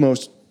like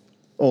most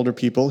older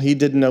people, he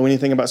didn't know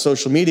anything about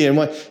social media. And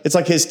it's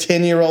like his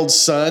 10-year-old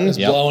son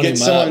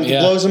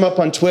blows him up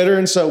on Twitter.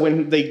 And so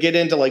when they get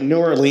into like New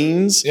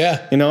Orleans,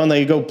 and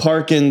they go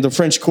park in the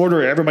French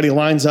Quarter, everybody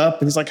lines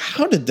up. And he's like,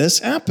 how did this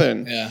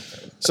happen? Yeah.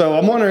 So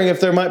I'm wondering if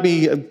there might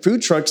be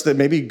food trucks that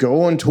maybe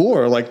go on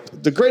tour,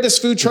 like the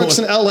greatest food trucks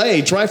in LA,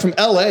 drive from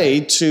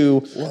LA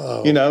to,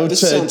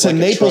 to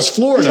Naples,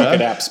 Florida. Truck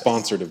It app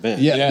sponsored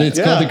event. Yeah, it's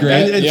called the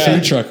Great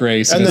Food Truck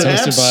Race, and it's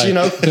hosted by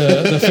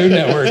the Food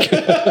Network.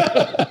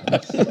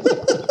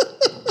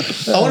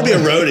 I want to be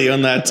a roadie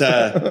on that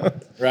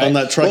on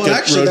that Truck It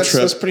road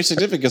trip. That's pretty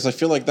significant because I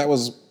feel like that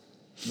was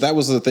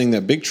the thing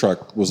that Big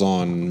Truck was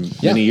on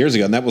many years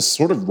ago, and that was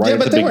sort of right at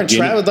the beginning. Yeah, but they weren't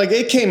traveling. Like,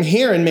 it came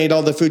here and made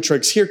all the food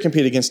trucks here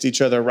compete against each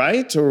other,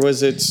 right? Or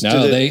was it...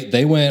 No,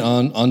 they went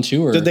on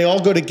tour. Did they all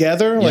go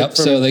together? Yep,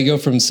 so they go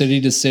from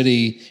city to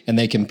city, and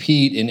they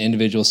compete in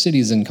individual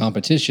cities in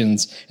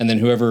competitions, and then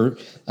whoever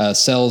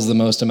sells the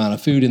most amount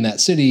of food in that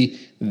city,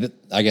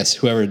 I guess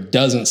whoever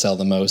doesn't sell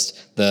the most,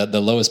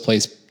 the lowest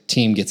place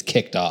team gets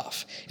kicked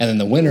off, and then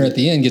the winner at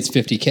the end gets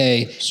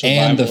 $50K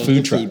and the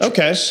food truck.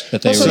 Okay, so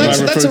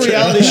that's a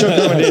reality show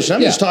competition.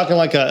 I'm just talking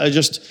like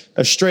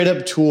a straight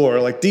up tour.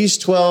 Like these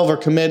 12 are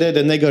committed,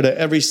 and they go to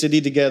every city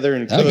together.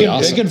 And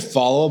they could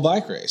follow a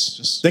bike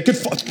race. They could.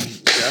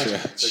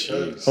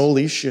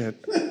 Holy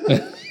shit!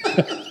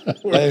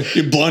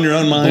 You're blowing your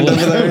own mind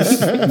over there.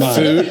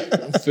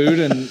 Food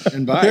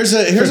and bikes.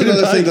 Here's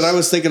another thing that I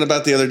was thinking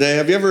about the other day.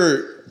 Have you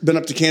ever been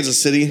up to Kansas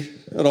City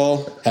at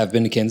all? Have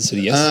been to Kansas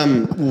City, yes.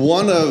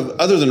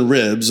 Other than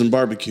ribs and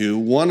barbecue,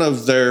 one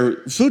of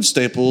their food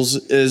staples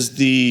is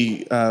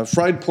the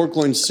fried pork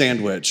loin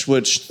sandwich,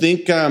 which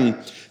think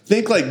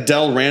like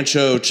Del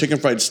Rancho chicken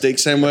fried steak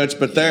sandwich,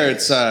 but there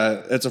it's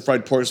a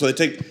fried pork. So they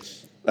take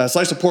a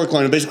slice of pork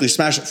loin and basically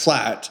smash it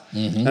flat,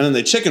 and then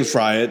they chicken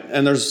fry it.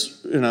 And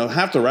there's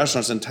half the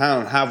restaurants in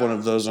town have one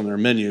of those on their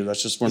menu.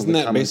 That's just one of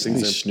the common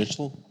things.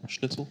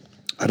 Schnitzel?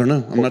 I don't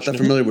know. I'm not that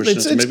familiar with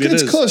schnitzel. Maybe it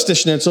is. It's close to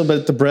schnitzel,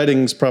 but the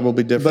breading's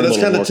probably different. But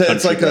it's kind of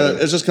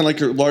it's just kind of like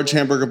your large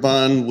hamburger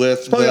bun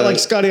with probably like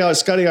Scotty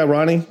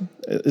Irani.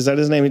 Is that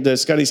his name? The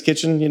Scotty's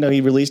Kitchen. He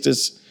released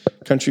his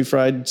country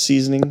fried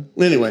seasoning.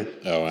 Anyway,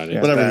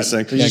 whatever you're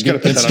saying. You just got to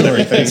put that on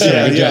everything.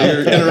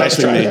 You're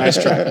interrupting me.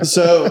 Nice try.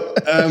 So,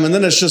 and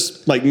then it's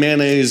just like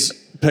mayonnaise,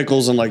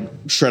 pickles, and like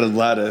shredded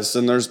lettuce.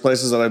 And there's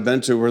places that I've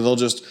been to where they'll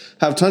just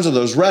have tons of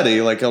those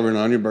ready, like El Reno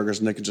onion burgers,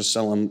 and they can just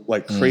sell them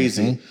like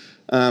crazy.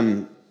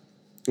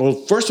 Well,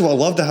 first of all, I'd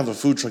love to have a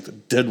food truck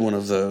that did one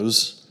of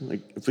those. Like,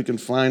 if we can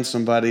find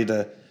somebody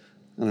to,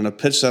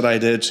 pitch that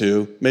idea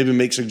to, maybe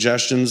make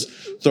suggestions,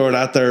 throw it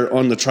out there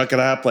on the Truck It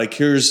app. Like,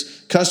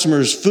 here's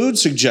customers' food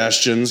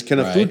suggestions. Can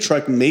a food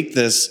truck make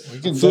this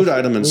food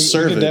item and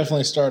serve it? We could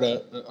definitely start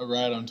a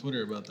ride on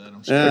Twitter about that,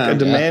 I'm sure. Like a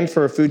demand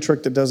for a food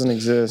truck that doesn't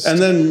exist. And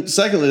then,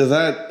 secondly to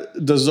that,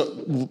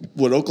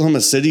 would Oklahoma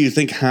City, you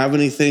think, have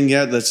anything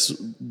yet that's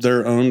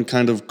their own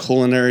kind of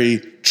culinary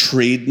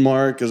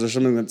trademark? Is there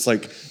something that's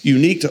like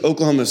unique to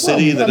Oklahoma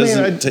City that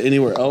isn't to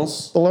anywhere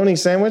else? Bologna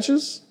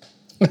sandwiches?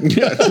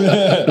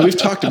 We've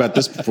talked about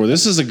this before.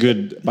 This is a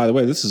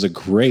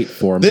great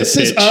forum to pitch.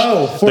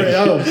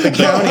 The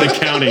county. The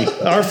county.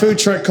 Our food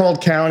truck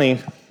called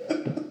County. All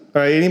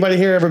right, anybody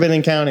here ever been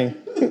in County?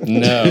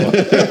 No.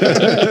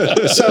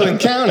 So in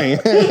County.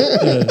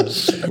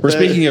 We're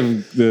speaking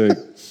of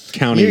the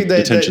county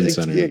detention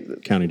center.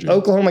 County jail.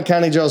 Oklahoma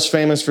County Jail is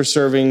famous for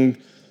serving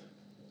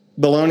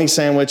bologna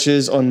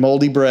sandwiches on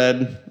moldy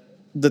bread.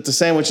 That the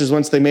sandwiches,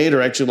 once they made,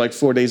 are actually like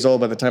 4 days old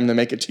by the time they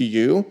make it to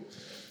you.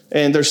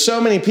 And there's so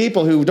many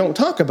people who don't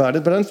talk about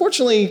it, but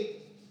unfortunately,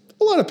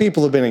 a lot of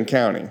people have been in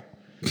County.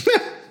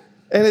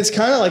 And it's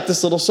kind of like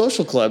this little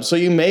social club. So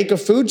you make a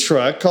food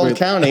truck called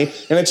County,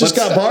 and it's just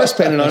got bars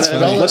painted on it,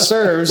 and all it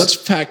serves. Let's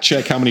fact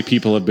check how many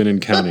people have been in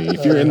County.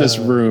 If you're in this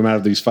room out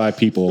of these 5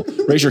 people,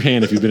 raise your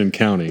hand if you've been in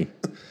County.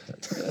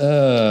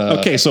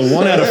 Okay, so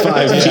 1 out of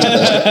 5 people.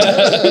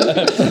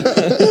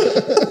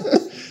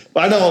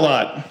 I know a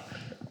lot.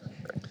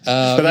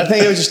 But I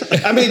think it was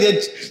just, I mean,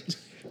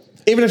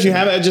 even if you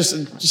have it,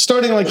 just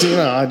starting like,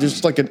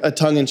 just like a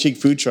tongue-in-cheek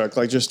food truck,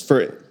 like just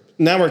for,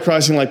 now we're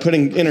crossing like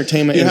putting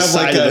entertainment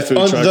inside of the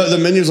food truck. The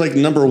menu's like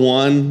number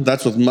 1,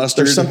 that's with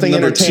mustard. There's something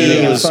number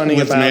entertaining 2 and funny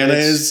with about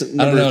mayonnaise. it.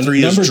 Number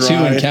 3 number is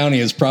dry. 2 in County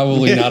is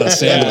probably not a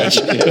sandwich.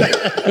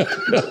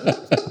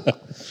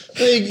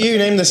 You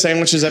name the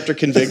sandwiches after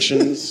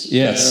convictions.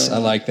 Yes, I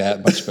like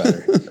that much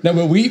better. No,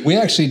 but we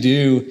actually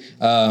do.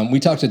 We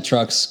talk to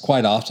trucks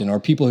quite often, or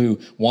people who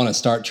want to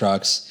start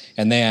trucks,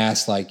 and they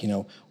ask like,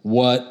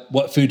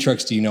 what food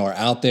trucks do you know are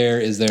out there?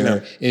 Is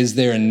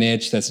there a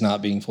niche that's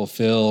not being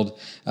fulfilled?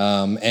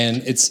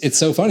 And it's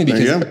so funny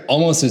because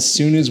almost as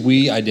soon as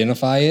we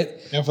identify it,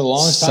 for the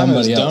longest time it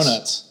was else.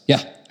 donuts.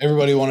 Yeah,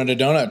 everybody wanted a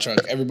donut truck.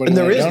 Everybody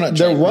wanted a donut truck.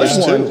 There was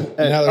one.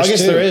 Now I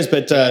guess 2. there is,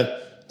 but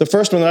the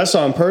first one that I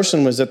saw in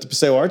person was at the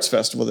Paseo Arts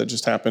Festival that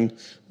just happened.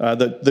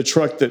 The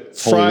truck that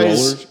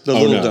fries the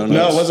little donuts.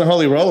 No, it wasn't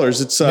Holy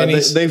Rollers. It's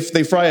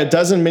they fry a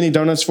dozen mini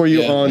donuts for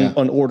you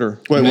on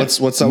order. Wait, what's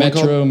that one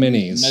called? Metro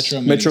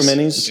Minis. Metro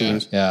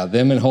Minis. Yeah,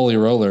 them and Holy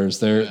Rollers.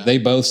 They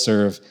both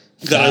serve.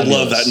 I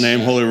love that name,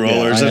 Holy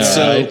Rollers. Yeah, That's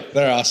so.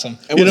 They're awesome.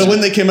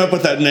 When they came up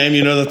with that name,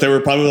 that they were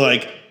probably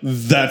like,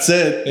 that's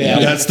it. Yeah.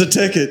 That's the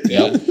ticket.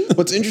 Yeah.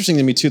 What's interesting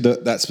to me too,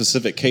 that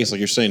specific case, like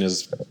you're saying,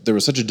 is there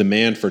was such a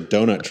demand for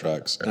donut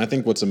trucks, and I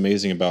think what's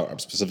amazing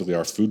about specifically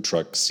our food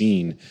truck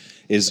scene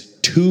is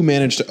 2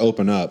 managed to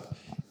open up,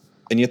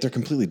 and yet they're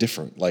completely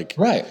different. Like,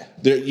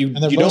 you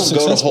don't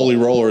go to Holy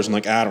Rollers and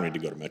like, I don't need to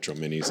go to Metro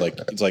Minis. Like,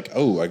 it's like,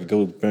 oh, I could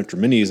go to Metro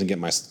Minis and get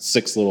my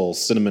 6 little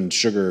cinnamon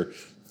sugar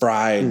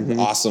fried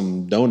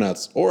awesome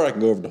donuts, or I can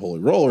go over to Holy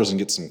Rollers and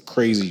get some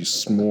crazy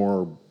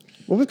s'more.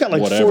 Well, we've got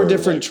like 4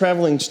 different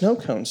traveling snow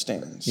cone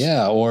stands.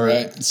 Yeah,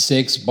 or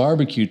 6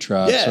 barbecue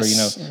trucks,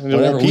 or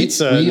whatever.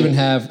 Pizza. We even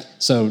have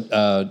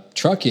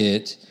Truck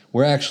It.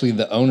 We're actually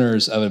the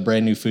owners of a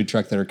brand new food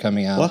truck that are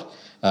coming out. What?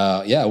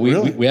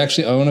 We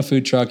actually own a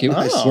food truck.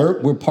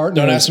 We're partners.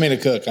 Don't ask me to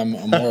cook. I'm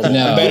horrible.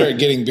 I'm better at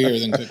getting beer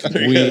than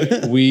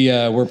cooking.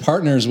 We're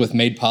partners with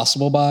Made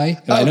Possible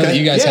by. And I know that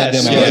you guys had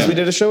them on. Yes, we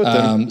did a show with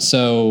them.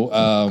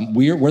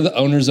 We're the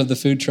owners of the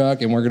food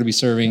truck, and we're going to be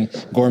serving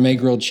gourmet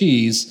grilled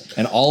cheese,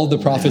 and all of the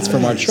profits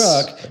from our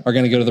truck are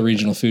going to go to the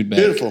regional food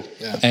bank. Beautiful.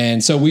 Yeah.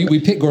 And so we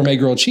pick gourmet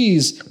grilled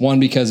cheese, one,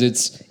 because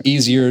it's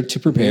easier to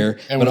prepare,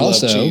 but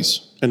also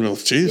cheese. And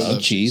with cheese.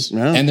 love cheese.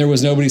 Yeah. And there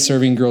was nobody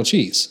serving grilled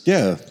cheese.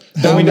 Yeah.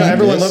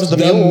 Everyone loves the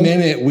mule.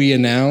 minute we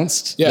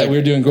announced that we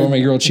were doing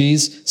gourmet grilled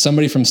cheese,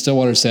 somebody from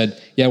Stillwater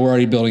said, "Yeah, we're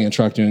already building a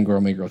truck doing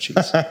gourmet grilled cheese."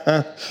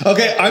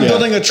 Okay, I'm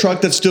building a truck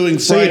that's doing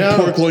fried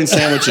pork loin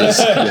sandwiches.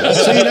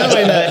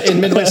 So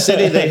in Midwest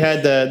City they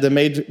had the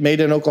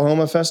Made in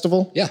Oklahoma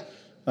festival. Yeah.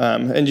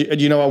 And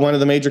you know what one of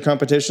the major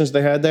competitions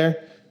they had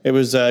there? It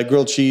was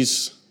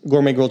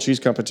gourmet grilled cheese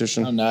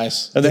competition. Oh,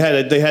 nice. And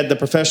they had the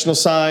professional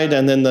side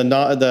and then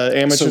the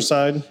amateur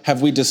side.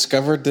 Have we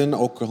discovered then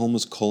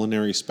Oklahoma's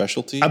culinary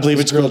specialty? I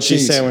believe it's grilled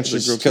cheese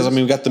sandwiches. Because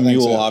we got the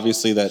mule,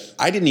 obviously. That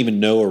I didn't even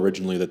know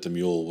originally that the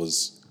mule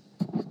was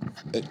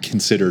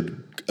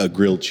considered a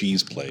grilled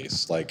cheese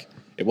place. Like,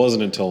 it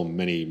wasn't until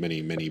many,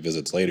 many, many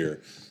visits later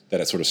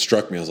that it sort of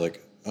struck me. I was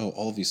like, oh,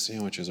 all of these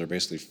sandwiches are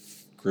basically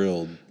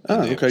grilled.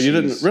 Oh, okay. You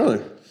didn't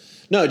really.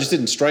 No, it just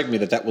didn't strike me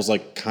that was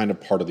like kind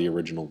of part of the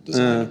original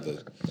design of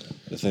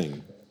the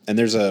thing. And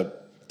there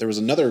was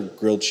another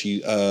grilled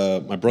cheese.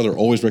 My brother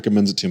always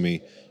recommends it to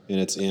me, and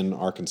it's in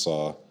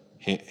Arkansas,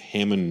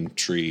 Hammond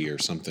Tree or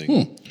something.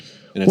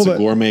 And it's a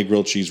gourmet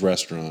grilled cheese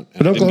restaurant.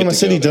 But Oklahoma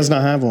City does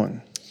not have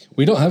one.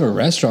 We don't have a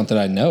restaurant that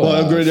I know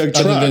of, a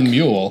truck. other than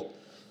Mule.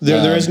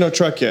 There is no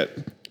truck yet.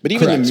 But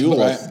even Correct. the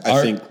Mule, I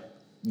think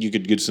you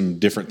could get some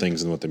different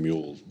things than what the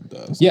Mule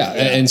does. Yeah,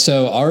 and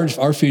so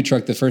our food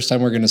truck, the first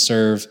time we're going to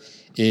serve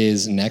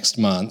is next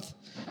month,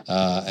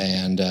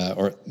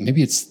 or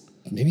maybe it's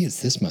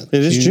this month.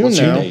 It is June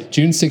now.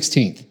 June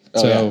 16th.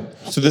 So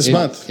this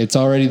month. It's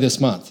already this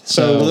month.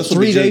 So this will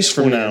 3 be June days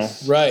from now.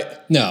 Right.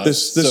 No,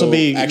 This will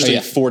be actually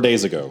 4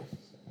 days ago.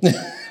 4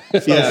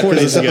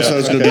 days ago.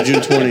 Episode's going to be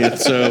June 20th.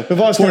 So We've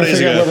always 4 got to days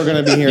figure out ago. where we're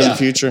going to be here in the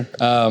future.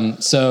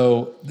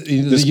 So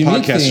This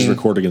podcast is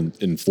recorded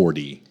in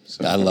 4D.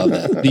 So. I love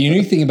that. The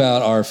unique thing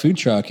about our food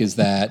truck is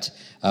that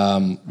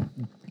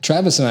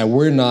Travis and I,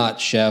 we're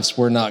not chefs.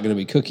 We're not going to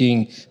be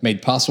cooking.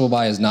 Made Possible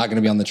by is not going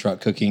to be on the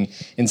truck cooking.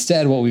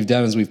 Instead, what we've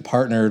done is we've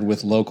partnered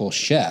with local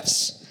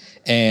chefs.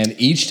 And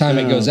each time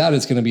it goes out,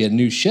 it's going to be a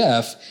new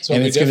chef,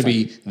 and it's going to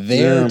be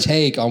their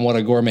take on what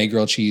a gourmet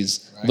grilled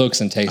cheese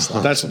looks and tastes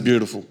like. That's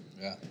beautiful.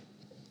 Yeah.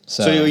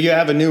 So you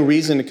have a new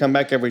reason to come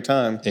back every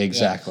time.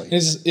 Exactly. Yeah.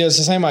 It's the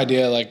same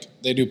idea. Like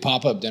they do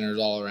pop-up dinners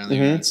all around the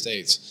United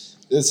States.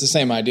 It's the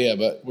same idea,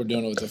 but we're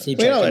doing it with the food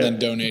truck and then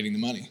donating the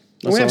money.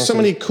 We have so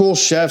many cool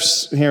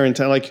chefs here in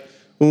town. Like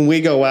when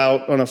we go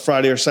out on a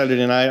Friday or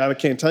Saturday night, I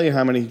can't tell you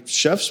how many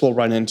chefs we'll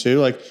run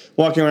into. Like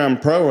walking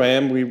around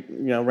Pro-Am, we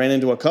ran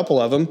into a couple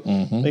of them.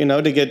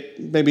 To get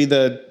maybe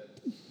the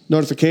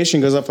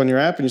notification goes up on your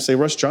app and you say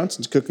Russ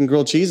Johnson's cooking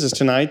grilled cheeses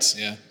tonight.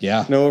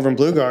 Yeah. Over in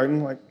Blue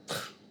Garden, like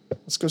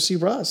let's go see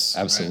Russ.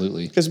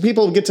 Absolutely. Because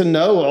people get to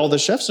know all the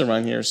chefs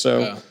around here,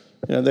 so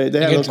they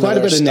have quite a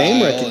bit of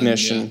name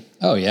recognition.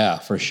 Oh yeah,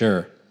 for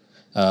sure.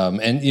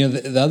 And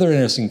the other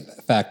interesting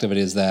fact of it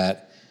is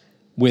that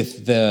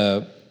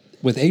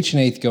with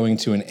H&H going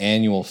to an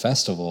annual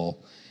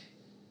festival,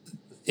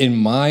 in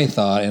my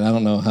thought, and I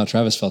don't know how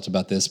Travis felt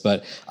about this,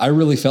 but I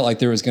really felt like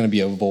there was going to be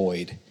a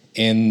void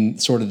in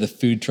sort of the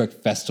food truck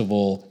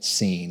festival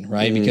scene,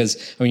 right?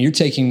 Because you're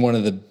taking one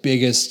of the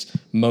biggest,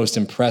 most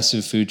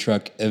impressive food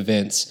truck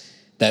events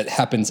that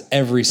happens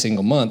every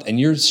single month, and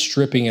you're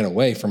stripping it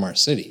away from our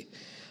city.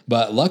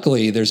 But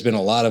luckily, there's been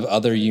a lot of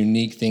other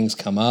unique things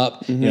come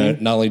up.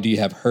 Not only do you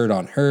have Herd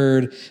on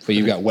Herd, but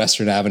you've got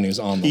Western Avenue's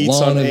On the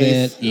Lawn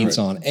event, Eats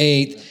on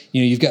 8th.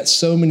 You've got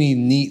so many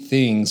neat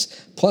things.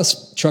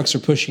 Plus, trucks are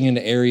pushing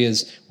into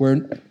areas where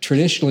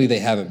traditionally they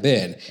haven't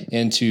been,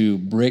 into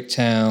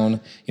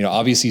Bricktown.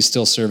 Obviously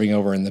still serving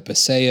over in the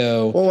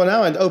Paseo. Well,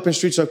 now in Open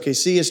Streets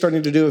OKC is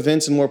starting to do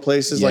events in more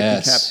places, like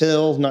in Cap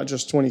Hill, not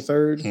just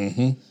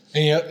 23rd.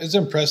 And it's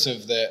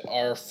impressive that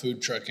our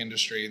food truck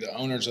industry, the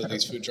owners of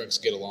these food trucks,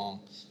 get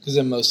along. Because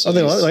in most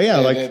cities,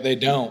 they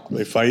don't.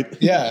 They fight.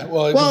 Yeah,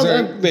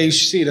 well, they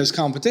see it as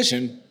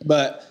competition,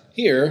 but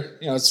here,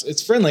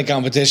 it's friendly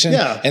competition.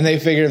 Yeah. And they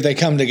figure if they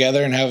come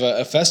together and have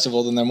a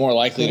festival, then they're more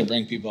likely to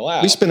bring people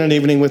out. We spent an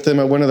evening with them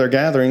at one of their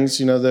gatherings,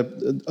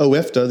 the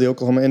OIFTA, the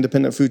Oklahoma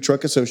Independent Food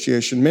Truck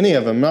Association. Many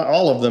of them, not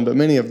all of them, but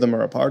many of them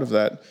are a part of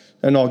that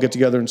and all get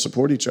together and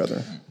support each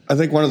other. I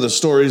think one of the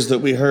stories that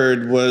we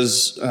heard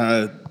was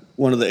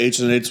one of the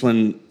H&Hs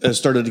when it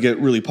started to get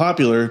really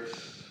popular.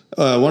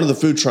 One of the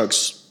food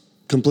trucks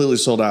completely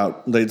sold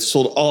out. They'd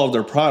sold all of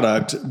their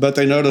product, but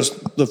they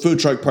noticed the food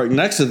truck parked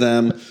next to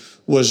them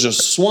was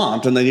just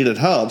swamped and they needed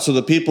help. So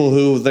the people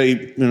who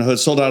they had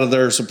sold out of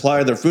their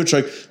supply, their food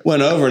truck,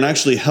 went over and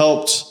actually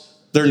helped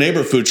their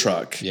neighbor food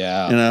truck.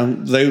 Yeah.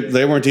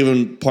 They weren't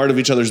even part of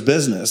each other's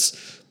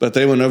business, but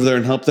they went over there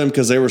and helped them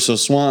because they were so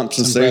swamped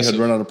since they had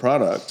run out of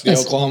product. The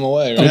Oklahoma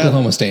way, right?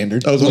 Oklahoma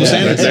standard. Oklahoma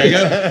standard. There you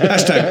go.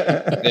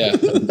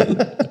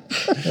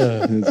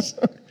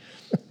 Hashtag.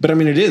 But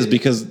it is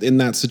because in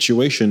that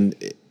situation,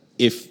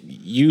 if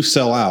you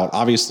sell out,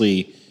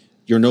 obviously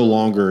you're no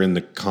longer in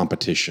the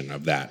competition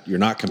of that. You're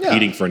not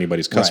competing for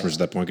anybody's customers at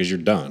that point because you're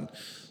done.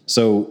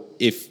 So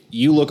if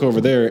you look over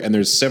there and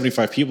there's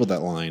 75 people at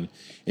that line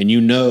and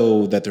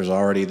that there's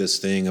already this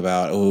thing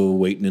about,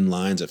 waiting in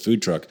lines at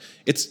food truck,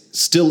 it's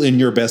still in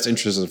your best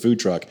interest as a food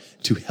truck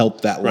to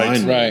help that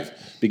line move.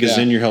 Because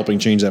then you're helping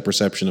change that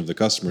perception of the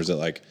customers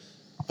that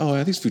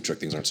these food truck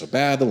things aren't so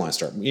bad. The lines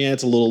start,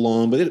 it's a little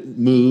long, but it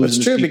moves.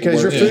 It's true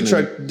because your food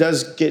truck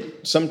does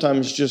get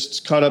sometimes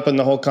just caught up in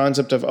the whole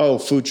concept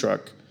of, food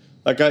truck.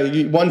 Like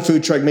one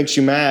food truck makes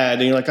you mad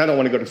and you're like, I don't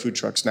want to go to food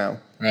trucks now.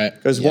 Right.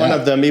 Because one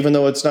of them, even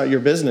though it's not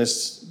your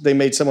business, they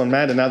made someone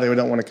mad and now they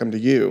don't want to come to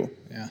you.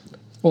 Yeah.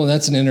 Well,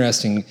 that's an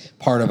interesting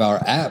part of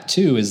our app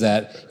too, is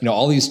that,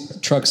 all these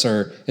trucks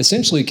are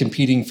essentially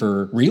competing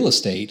for real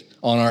estate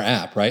on our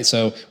app, right?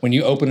 So when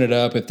you open it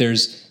up, if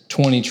there's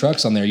 20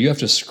 trucks on there, you have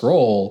to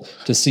scroll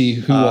to see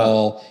who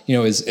all,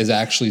 is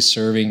actually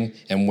serving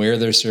and where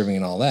they're serving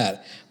and all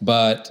that.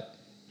 But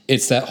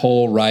it's that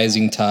whole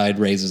rising tide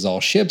raises all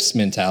ships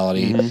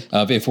mentality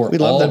of if we're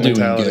all doing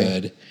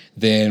good,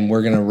 then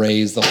we're going to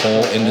raise the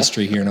whole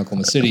industry here in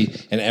Oklahoma City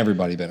and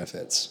everybody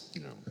benefits.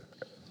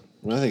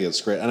 Well, I think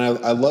it's great. And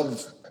I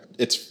love,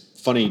 it's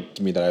funny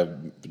to me that I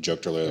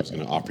joked earlier I was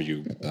going to offer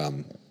you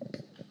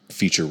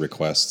feature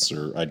requests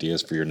or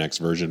ideas for your next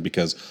version,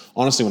 because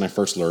honestly, when I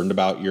first learned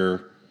about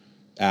your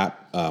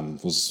app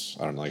was,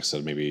 I don't know, like I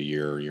said, maybe a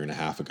year and a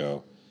half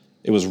ago.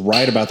 It was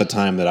right about the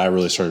time that I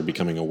really started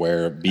becoming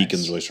aware.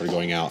 Beacons really started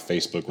going out.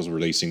 Facebook was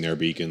releasing their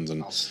beacons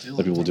and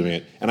the people doing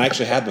it. And I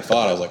actually had the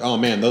thought, I was like, oh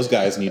man, those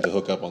guys need to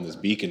hook up on this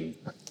beacon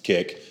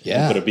kick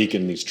and put a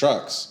beacon in these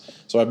trucks.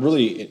 So I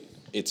really,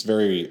 it's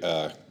very,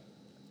 I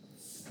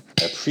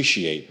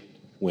appreciate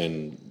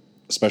when,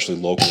 especially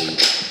locally,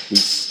 we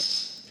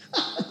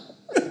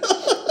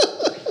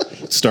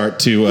start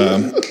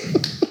to,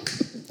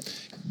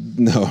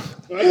 no.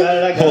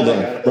 Hold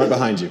on, right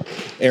behind you.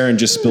 Aaron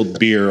just spilled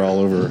beer all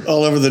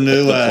over the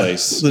new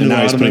place. And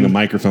now he's putting a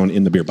microphone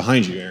in the beer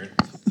behind you, Aaron.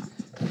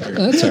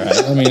 That's all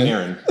right. I mean,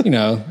 Aaron.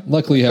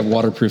 Luckily you have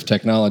waterproof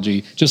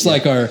technology, just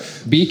like our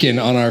beacon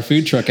on our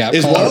food truck app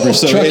called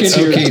Truck It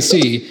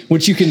OKC,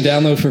 which you can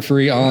download for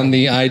free on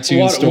the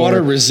iTunes store.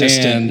 Water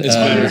resistant.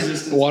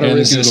 Water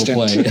resistant.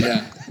 Google Play.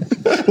 Yeah.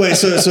 Wait,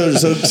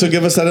 so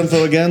give us that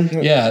info again?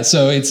 Yeah,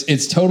 so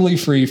it's totally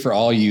free for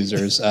all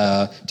users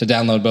to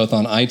download both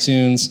on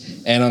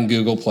iTunes and on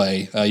Google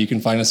Play. You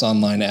can find us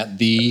online at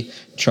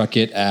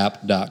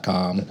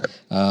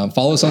thetruckitapp.com.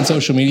 Follow us on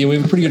social media. We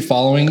have a pretty good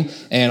following,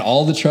 and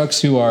all the trucks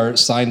who are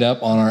signed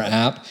up on our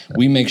app,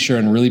 we make sure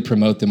and really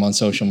promote them on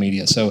social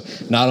media. So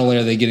not only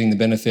are they getting the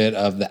benefit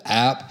of the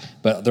app,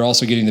 but they're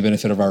also getting the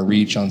benefit of our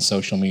reach on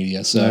social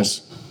media. So,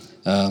 Nice.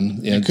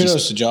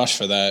 Kudos to Josh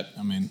for that.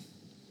 I mean,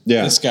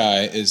 this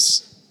guy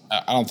is.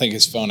 I don't think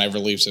his phone ever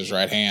leaves his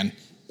right hand.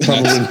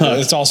 Probably not.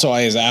 It's also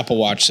why his Apple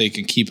Watch, so he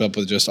can keep up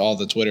with just all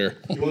the Twitter.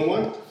 You want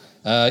one?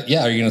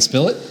 Yeah, are you gonna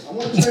spill it? I'm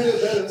gonna try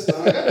to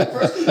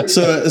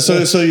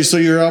So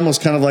you're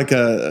almost kind of like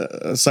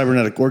a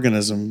cybernetic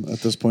organism at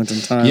this point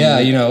in time. Yeah,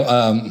 you know,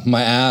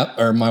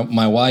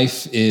 my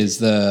wife is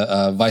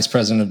the vice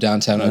president of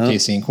Downtown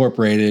OKC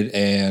Incorporated,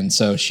 and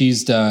so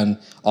she's done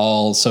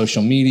all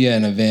social media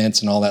and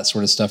events and all that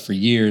sort of stuff for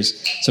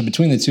years. So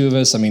between the two of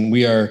us, I mean,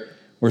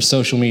 we're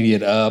social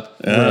media'd up,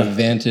 we're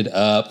evented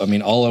up. I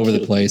mean, all over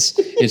the place.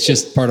 It's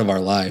just part of our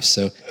life.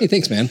 So hey,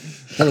 thanks, man.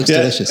 That looks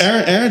delicious.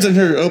 Aaron's in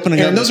here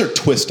opening up. Those are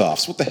twist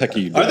offs. What the heck are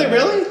you doing? Are they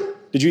really?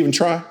 Did you even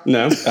try?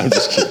 No. I'm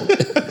just kidding.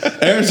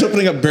 Aaron's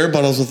opening up beer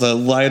bottles with a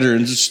lighter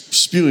and just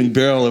spewing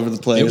beer all over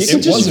the place. It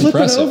was flip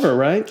impressive. it over,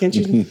 right? Can't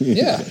you?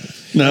 Yeah.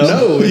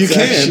 No, you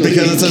can't actually-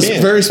 because it's you a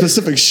can't. very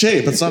specific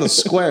shape. It's not a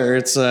square.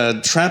 It's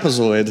a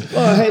trapezoid.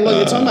 Oh, hey,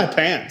 look, it's on my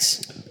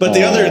pants. But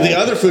the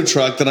other food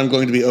truck that I'm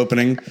going to be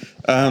opening,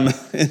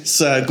 it's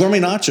Gourmet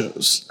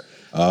Nachos.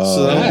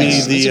 So that'll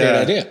nice. be That's a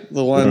great idea.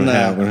 the one We're gonna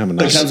have a that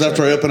nacho comes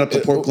after I open up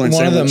the pork loin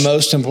One of sandwich. the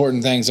most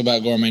important things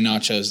about gourmet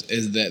nachos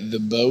is that the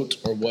boat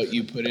or what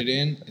you put it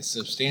in is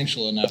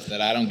substantial enough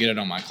that I don't get it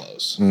on my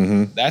clothes.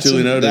 Mm-hmm.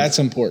 Duly noted. That's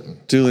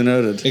important, Duly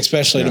noted.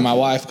 especially to my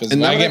wife, because if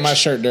And I that get would my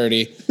shirt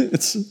dirty,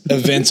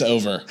 event's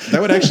over.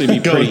 That would actually be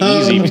pretty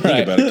easy if you think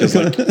Right. about it, because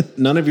like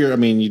none of your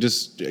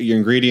your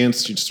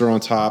ingredients you just throw on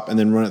top and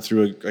then run it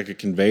through a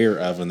conveyor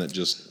oven that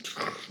just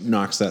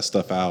knocks that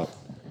stuff out.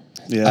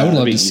 Yeah, I would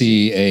love be to easy.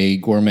 see a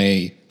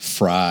gourmet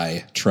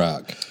fry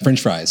truck,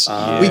 French fries.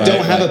 We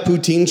don't have a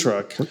poutine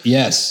truck.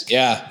 Yes.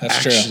 Yeah,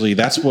 that's true. Actually,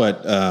 that's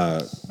what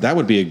that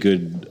would be a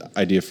good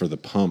idea for the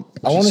pump.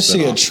 I want to Just see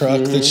set a off.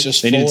 truck that's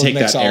just They need full to of take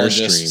that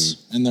mixologists,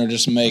 Airstream. and they're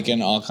just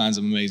making all kinds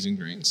of amazing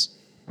drinks.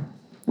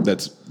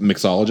 That's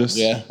mixologist.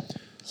 Yeah.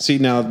 See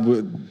now,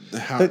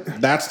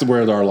 that's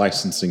where our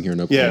licensing here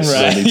in Oklahoma Yes.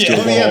 still Right. needs to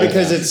Yeah. Oh, yeah, evolve.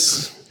 because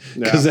it's.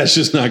 Because that's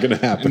just not going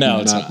to happen. No,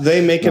 it's not. They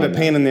make it a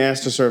pain in the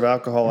ass to serve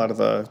alcohol out of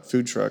a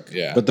food truck.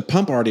 Yeah. But the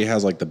pump already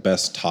has like the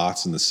best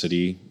tots in the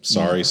city.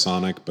 Sorry,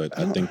 Sonic, but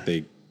I think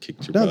they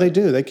kicked your No, butt. they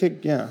do. They kick,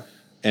 yeah.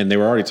 And they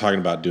were already talking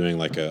about doing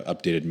like a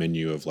updated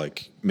menu of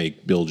like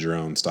build your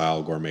own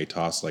style gourmet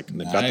tots. Like, and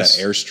they've got that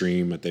Nice.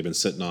 Airstream that they've been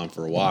sitting on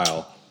for a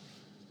while.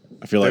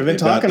 I feel like They've been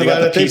got- talking they got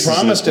about it. the They pieces of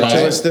promised it this to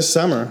puzzle. us this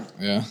summer.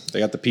 Yeah. They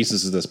got the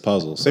pieces of this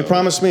puzzle. So. They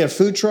promised me a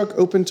food truck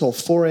open till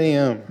 4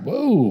 a.m.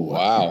 Whoa.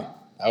 Wow.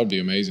 That would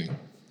be amazing.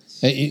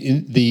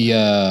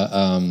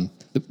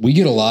 We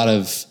get a lot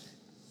of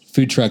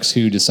food trucks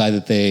who decide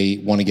that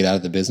they want to get out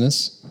of the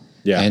business.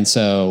 Yeah. And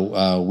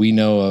so we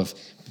know of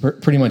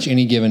pretty much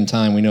any given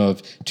time, we know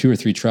of 2 or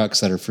 3 trucks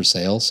that are for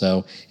sale.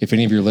 So if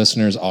any of your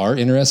listeners are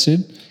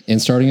interested in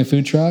starting a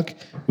food truck,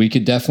 we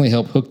could definitely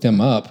help hook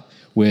them up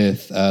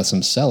with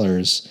some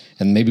sellers,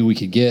 and maybe we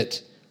could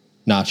get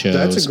nachos.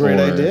 That's a great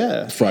or-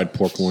 idea. Fried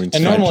pork loins.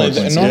 And Fried normally, pork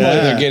loins, normally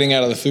yeah. they're getting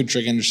out of the food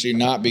truck industry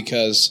not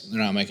because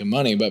they're not making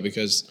money, but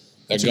because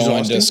they're going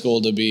exhausting. to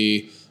school to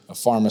be a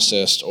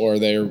pharmacist, or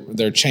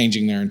they're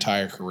changing their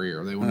entire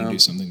career. They want to do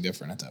something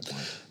different at that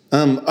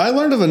point. I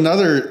learned of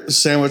another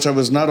sandwich I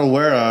was not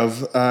aware of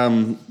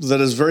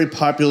that is very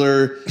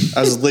popular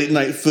as late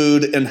night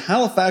food in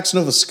Halifax,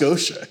 Nova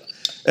Scotia.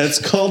 It's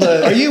called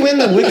a. Are you in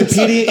the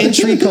Wikipedia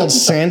entry called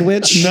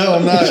sandwich? No,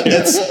 I'm not.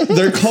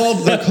 They're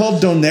called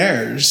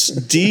donaires.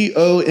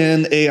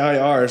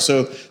 Donair.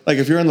 So, like,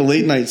 if you're in the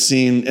late night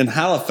scene in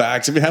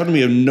Halifax, if you happen to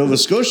be in Nova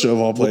Scotia of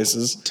all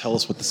places, Tell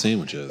us what the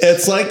sandwich is.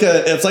 it's like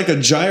a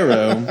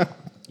gyro.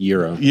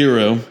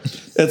 Gyro.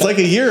 It's like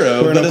a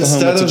gyro, We're in but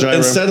Oklahoma, it's a gyro.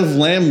 instead of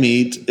lamb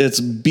meat, it's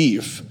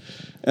beef,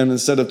 and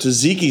instead of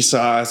tzatziki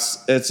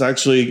sauce, it's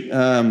actually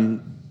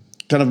kind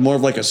of more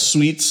of like a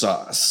sweet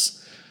sauce.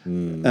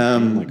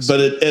 But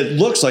it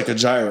looks like a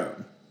gyro.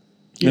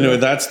 Anyway,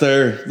 that's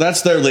their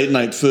late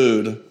night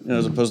food,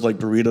 as opposed to like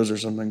burritos or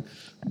something.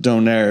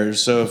 Donaires.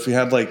 So if you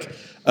had like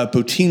a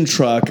poutine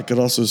truck, it could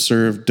also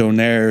serve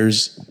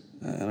donaires.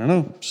 I don't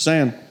know. Just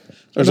saying.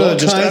 There's Or all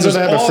just kinds have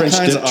a all French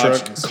kinds dip of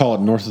truck. options. Call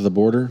it north of the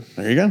border.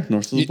 There you go,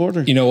 north of the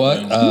border. You know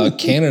what?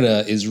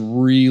 Canada is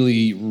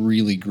really,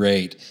 really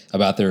great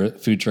about their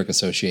food truck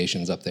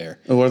associations up there.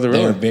 Oh, are they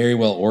really? They're very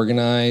well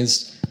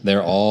organized.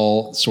 They're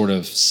all sort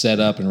of set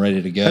up and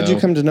ready to go. How'd you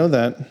come to know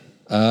that?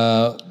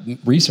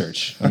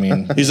 Research. I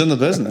mean, He's in the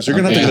business. You're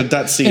gonna have to get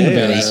a .ca. in the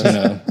biz, you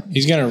know.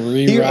 He's going to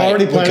rewrite. You're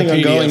already planning on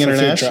Wikipedia going for food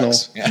international.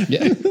 trucks. Yeah.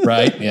 Yeah,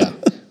 right. Yeah,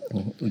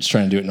 we're just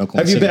trying to do it in Oklahoma.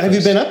 Have you City been? Have you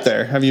first. been up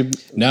there? Have you?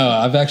 No,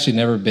 I've actually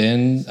never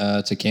been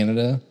to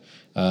Canada.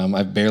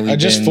 I've barely. I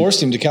just been,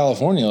 forced him to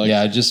California. Like,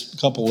 Yeah, just a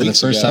couple for weeks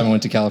the first ago. time I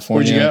went to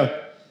California. Where'd you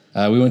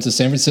go? We went to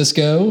San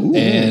Francisco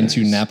and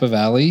to Napa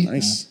Valley,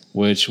 Nice.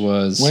 which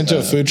was Went to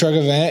a food truck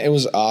event. It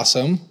was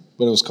awesome,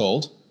 but it was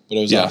cold. But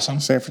it was awesome.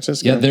 San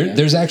Francisco. Yeah,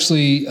 there's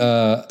actually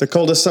the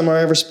coldest summer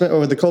I ever spent,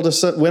 or the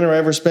coldest winter I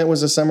ever spent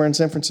was a summer in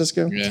San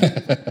Francisco. Yeah,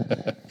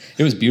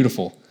 it was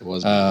beautiful. It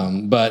was.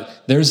 But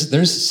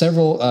there's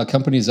several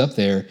companies up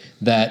there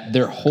that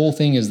their whole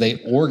thing is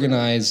they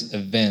organize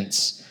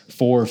events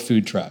for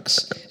food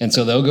trucks, and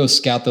so they'll go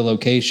scout the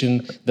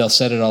location, they'll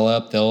set it all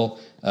up, they'll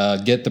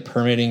get the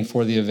permitting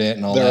for the event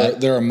and all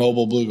that. They're a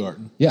mobile Blue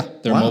Garden. Yeah,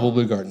 they're a mobile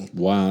Blue Garden.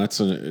 Wow, that's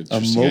an A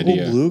interesting mobile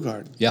idea. Blue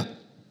Garden. Yeah,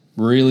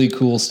 really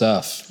cool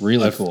stuff.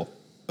 Really cool.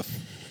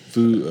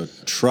 A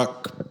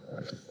truck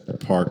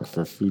park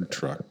for food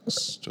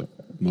trucks. A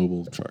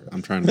mobile truck.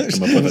 I'm trying to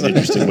come up with an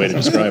interesting way to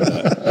describe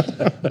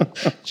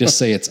that. Just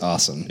say it's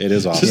awesome. It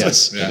is awesome.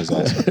 Yes. It is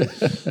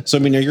awesome. So,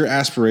 I mean, are your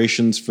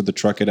aspirations for the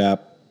Truck It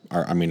app?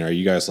 Are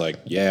you guys like,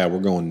 yeah, we're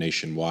going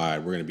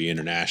nationwide. We're going to be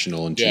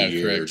international in 2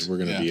 years. Correct.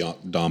 We're going to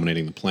be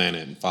dominating the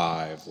planet in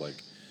 5. Like,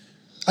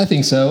 I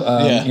think so.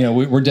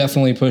 We're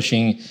definitely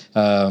pushing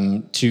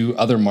to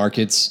other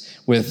markets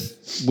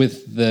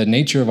with the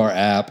nature of our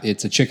app.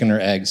 It's a chicken or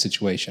egg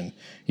situation.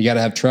 You got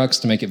to have trucks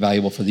to make it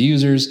valuable for the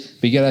users,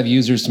 but you got to have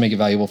users to make it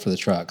valuable for the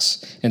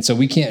trucks. And so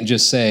we can't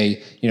just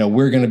say,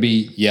 we're going to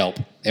be Yelp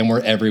and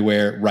we're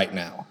everywhere right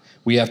now.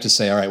 We have to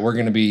say, all right, we're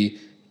going to be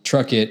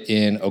Truck It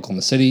in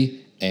Oklahoma City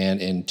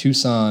and in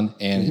Tucson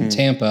and in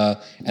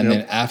Tampa. And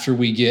then after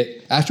we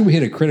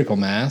hit a critical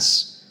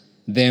mass,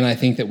 then I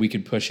think that we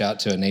could push out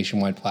to a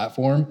nationwide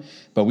platform,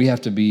 but we have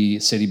to be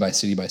city by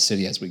city by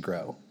city as we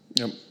grow.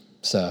 Yep.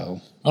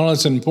 So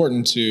It's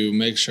important to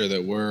make sure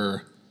that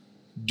we're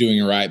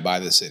doing right by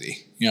the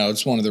city.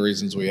 It's one of the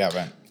reasons we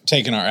haven't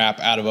taken our app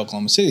out of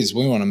Oklahoma City is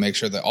we want to make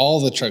sure that all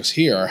the trucks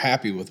here are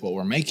happy with what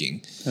we're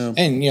making. Yeah.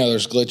 And,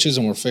 there's glitches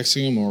and we're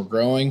fixing them and we're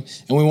growing.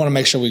 And we want to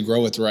make sure we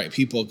grow with the right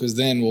people because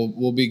then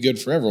we'll be good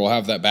forever. We'll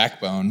have that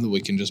backbone that we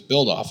can just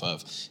build off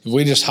of. If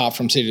we just hop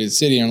from city to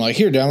city and like,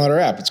 here, download our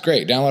app. It's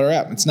great. Download our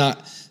app. It's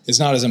not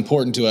as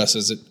important to us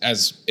as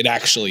it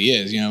actually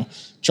is.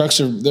 Trucks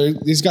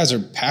these guys are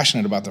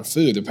passionate about their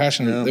food. They're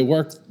passionate. Yeah. They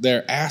work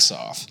their ass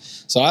off.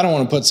 So I don't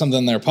want to put something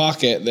in their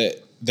pocket that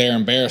they're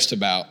embarrassed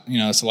about.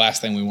 It's the last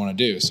thing we want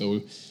to do. So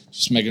we're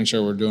just making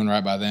sure we're doing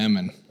right by them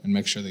and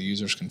make sure the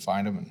users can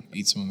find them and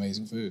eat some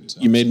amazing food.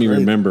 So you made me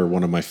remember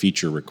one of my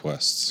feature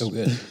requests. Oh,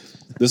 good.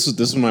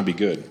 This one might be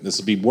good. This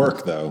will be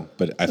work though,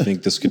 but I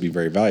think this could be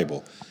very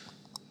valuable.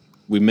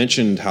 We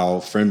mentioned how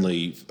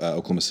friendly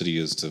Oklahoma City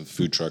is to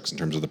food trucks in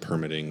terms of the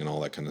permitting and all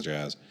that kind of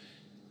jazz.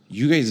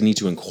 You guys need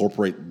to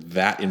incorporate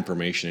that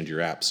information into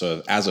your app.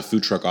 So as a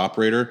food truck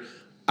operator,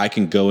 I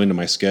can go into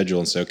my schedule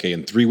and say, okay,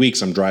 in 3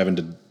 weeks, I'm driving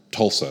to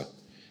Tulsa.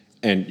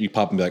 And you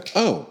pop and be like,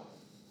 oh,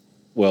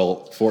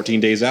 well, 14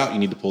 days out, you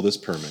need to pull this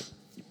permit.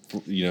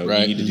 You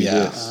need to do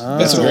this.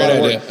 That's a great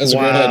idea. That's a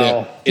great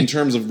idea. In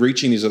terms of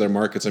reaching these other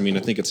markets, I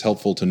think it's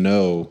helpful to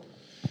know,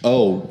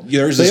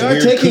 there's they this are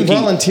weird taking kooky,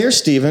 volunteers,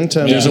 Stephen, to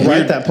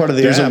write that part of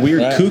the there's app. a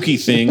weird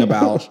kooky thing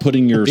about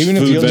putting your Even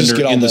if food you'll just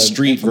vendor get in all the the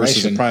street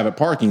versus a information. private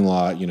parking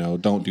lot.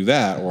 Don't do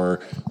that.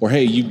 Or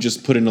hey, you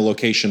just put in a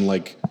location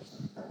like,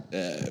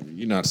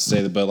 not to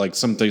say that, but like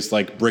some place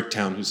like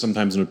Bricktown, who's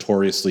sometimes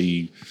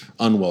notoriously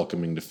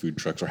unwelcoming to food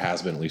trucks, or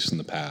has been at least in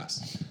the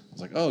past.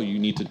 It's like, you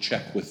need to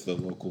check with the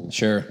local.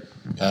 Sure.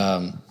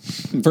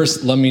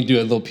 First, let me do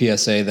a little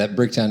PSA that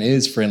Bricktown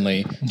is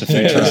friendly to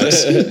food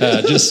trucks.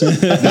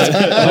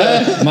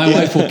 My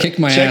wife will kick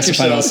my ass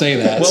if I don't say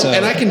that. Well,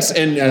 and I can,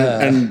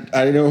 and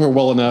I know her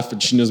well enough,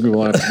 and she knows me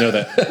well enough to know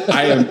that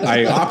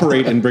I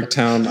operate in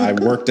Bricktown. I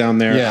work down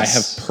there. Yes. I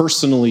have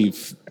personally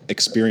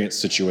experienced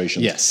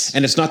situations. Yes.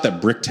 And it's not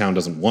that Bricktown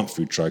doesn't want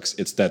food trucks.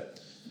 It's that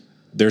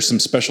there's some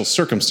special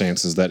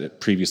circumstances that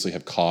it previously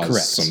have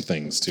caused some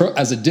things to.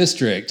 As a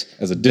district,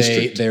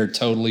 they're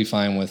totally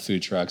fine with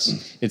food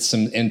trucks. It's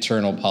some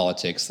internal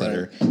politics that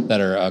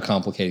are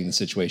complicating the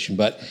situation.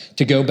 But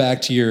to go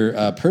back to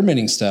your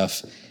permitting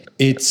stuff,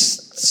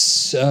 it's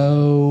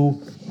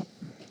so.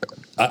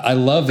 I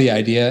love the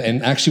idea,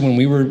 and actually,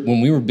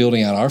 when we were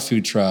building out our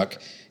food truck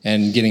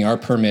and getting our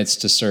permits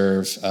to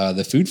serve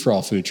the Food for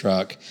All food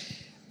truck,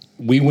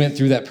 we went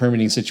through that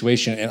permitting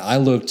situation, and I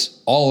looked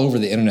all over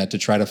the internet to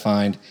try to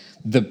find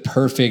the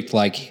perfect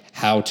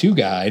how-to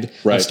guide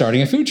of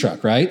starting a food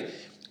truck, right?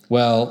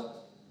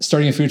 Well,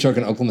 starting a food truck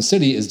in Oklahoma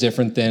City is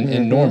different than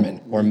in Norman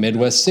or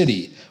Midwest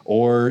City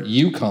or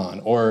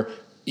Yukon or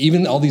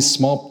even all these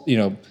small,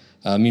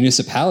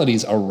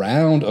 municipalities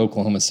around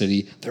Oklahoma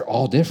City. They're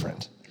all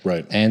different.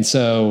 Right. And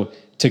so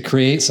to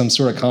create some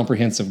sort of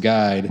comprehensive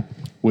guide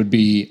would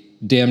be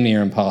damn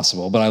near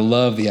impossible, but I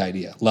love the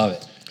idea. Love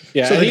it.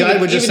 Yeah, so the guide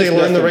would just say,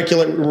 learn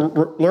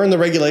the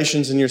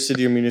regulations in your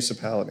city or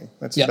municipality.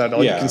 That's about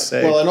all you can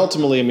say. Well, and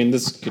ultimately,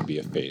 this could be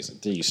a phase.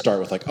 You start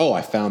with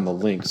I found the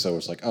link. So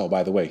it's like,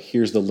 by the way,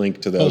 here's the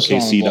link to the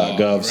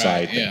OKC.gov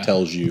site that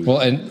tells you. Well,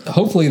 and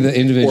hopefully the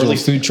individual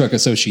food truck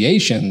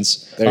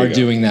associations are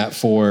doing that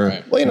for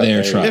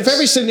their trucks. If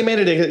every city made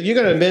it, you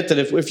got to admit that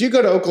if you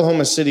go to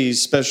Oklahoma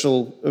City's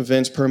special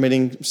events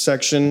permitting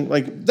section,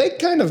 they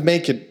kind of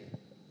make it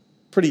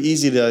pretty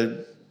easy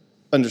to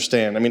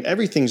understand.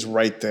 Everything's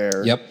right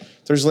there. Yep.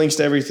 There's links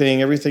to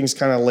everything. Everything's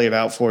kind of laid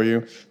out for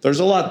you. There's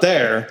a lot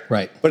there,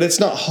 Right. But it's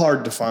not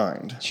hard to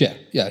find.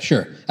 Yeah,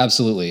 sure,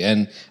 absolutely.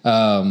 And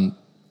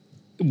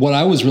what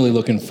I was really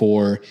looking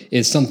for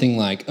is something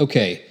like,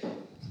 okay,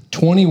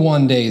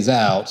 21 days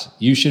out,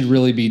 you should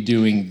really be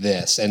doing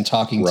this and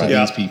talking to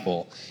these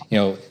people.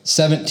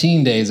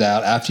 17 days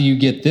out, after you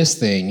get this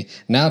thing,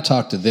 now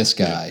talk to this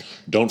guy.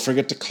 Don't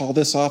forget to call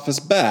this office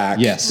back.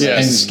 Yes.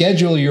 And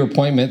schedule your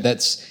appointment.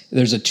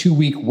 There's a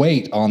 2-week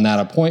wait on that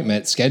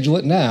appointment. Schedule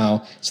it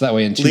now, so that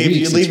way in 2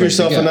 weeks, leave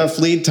yourself enough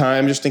lead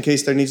time just in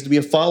case there needs to be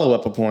a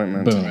follow-up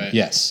appointment. Boom. Right.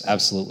 Yes,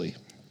 absolutely.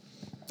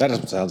 That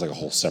just sounds like a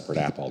whole separate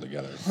app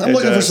altogether. I'm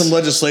looking for some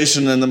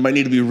legislation, and that might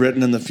need to be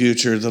written in the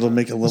future that'll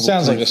make it a little.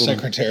 Sounds like a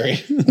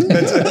secretary.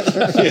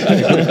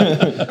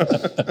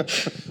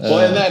 Well,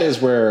 and that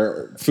is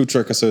where food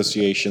truck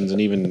associations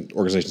and even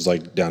organizations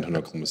like Downtown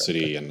Oklahoma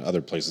City and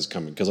other places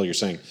come in, because, like you're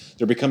saying,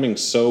 they're becoming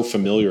so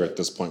familiar at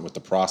this point with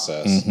the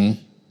process.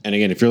 Mm-hmm. And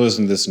again, if you're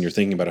listening to this and you're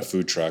thinking about a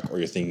food truck or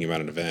you're thinking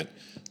about an event,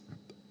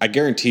 I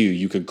guarantee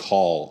you could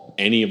call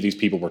any of these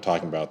people we're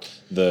talking about,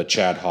 the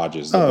Chad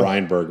Hodges, the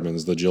Brian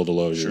Bergmans, the Jill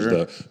Delosiers,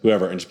 the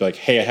whoever, and just be like,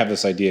 hey, I have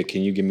this idea.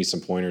 Can you give me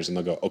some pointers? And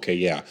they'll go, okay,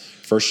 yeah.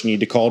 First, you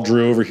need to call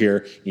Drew over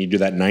here. You need to do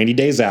that 90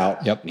 days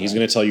out. Yep. And he's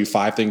going to tell you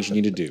 5 things you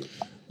need to do.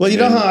 Well, you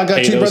know how I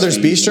got Two Brothers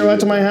Bistro out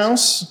to my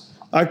house?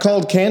 I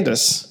called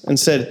Candace and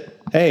said,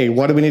 hey,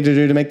 what do we need to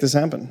do to make this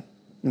happen?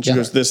 And she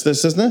goes, this,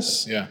 and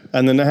this. Yeah.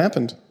 And then it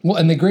happened. Well,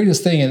 and the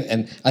greatest thing,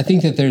 and I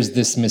think that there's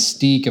this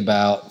mystique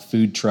about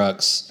food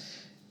trucks.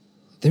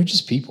 They're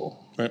just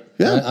people. Right.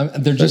 Yeah.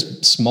 They're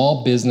just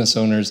small business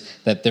owners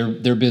that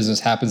their business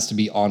happens to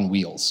be on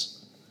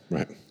wheels.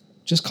 Right.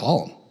 Just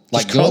call them.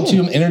 Like, go up to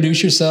them,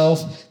 introduce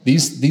yourself.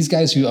 These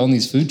guys who own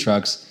these food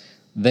trucks,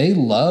 they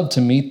love to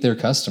meet their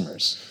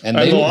customers. And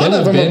a lot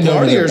of them are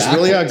partiers,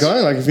 really backwards.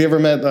 outgoing. Like, if you ever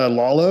met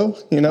Lalo,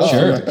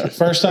 Sure.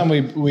 First time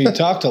we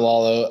talked to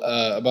Lalo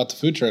about the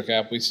food truck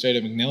app, we stayed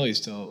at McNally's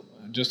till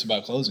just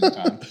about closing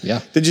time. Yeah.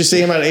 Did you see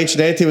him at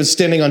H&A? He was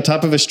standing on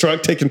top of his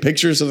truck taking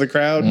pictures of the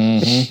crowd.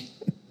 Mm-hmm.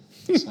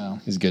 So.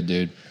 He's a good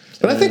dude.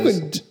 But I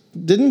think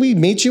didn't we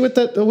meet you at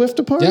that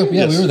WIFTA party?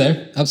 Yeah, we were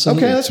there.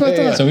 Absolutely. Okay, that's what I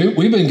thought. So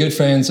we've been good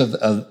friends of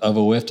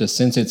WIFTA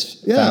since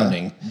its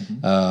founding.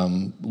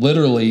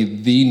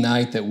 Literally the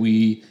night that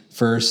we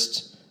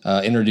first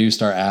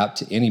introduced our app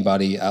to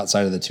anybody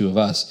outside of the two of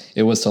us,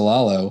 it was to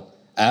Lalo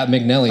at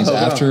McNally's.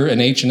 After an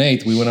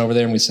H&A, we went over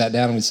there and we sat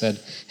down and we said,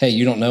 hey,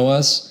 you don't know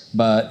us,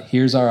 but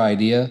here's our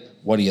idea.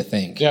 What do you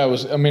think? Yeah, it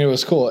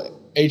was cool.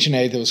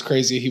 H&A, that was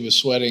crazy. He was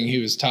sweating. He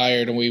was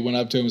tired. And we went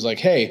up to him and was like,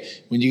 hey,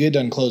 when you get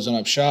done closing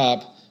up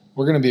shop,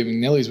 we're going to be at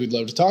McNally's. We'd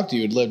love to talk to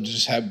you. We'd love to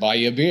just buy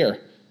you a beer.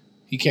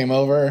 He came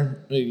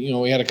over.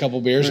 We had a couple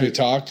beers. Right. We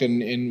talked and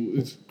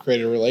we've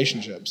created a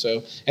relationship.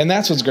 So, and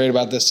that's what's great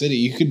about this city.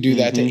 You could do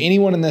that to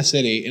anyone in this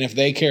city. And if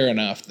they care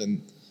enough,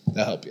 then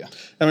they'll help you.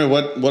 I mean,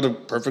 what a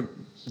perfect,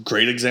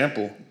 great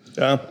example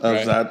of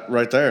that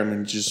right there. I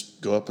mean, just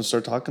go up and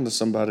start talking to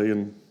somebody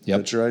and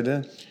get your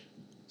idea.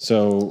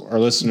 So our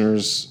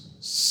listeners,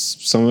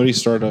 somebody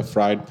start a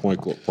fried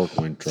pork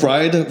loin truck.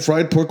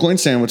 Fried pork loin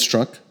sandwich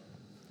truck.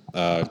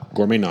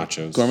 Gourmet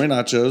nachos.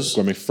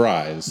 Gourmet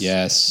fries.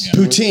 Yes. Yeah.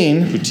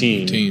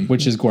 Poutine.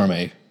 Which is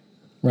gourmet.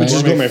 Right? Which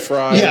is gourmet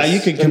fries. Yeah, you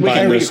could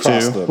combine those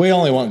two. We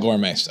only want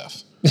gourmet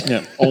stuff.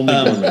 Yeah. Only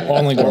gourmet.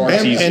 Only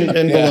gourmet.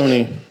 And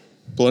bologna.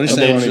 Bologna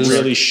sandwiches.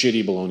 Really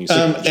shitty bologna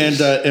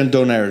sandwiches. And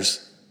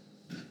donaires.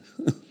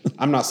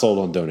 I'm not sold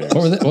on donaires.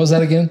 What was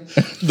that again?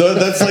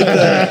 That's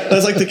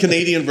like the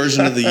Canadian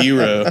version of the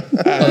euro.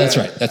 That's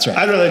right.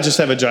 I'd rather just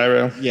have a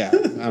gyro. Yeah,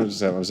 I'll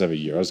just have a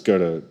euro. Let's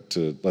go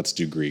to let's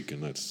do Greek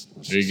and let's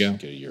there you go.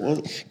 Get a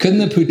euro. Couldn't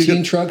the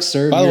poutine truck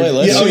serve? By the way,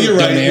 let's do you're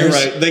right. donaires. You're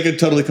right. They could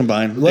totally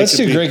combine. Let's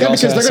do Greek. Yeah,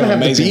 because they're going to have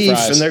the amazing beef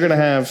fries. and they're going to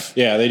have.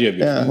 Yeah, they do have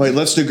beef. Yeah. Wait,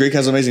 Let's Do Greek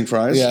has amazing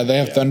fries. Yeah, they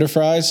have thunder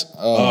fries.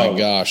 Oh my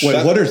gosh.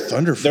 Wait, what are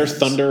thunder fries? Their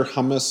thunder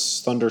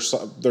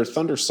hummus, their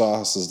thunder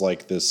sauce is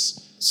like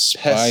this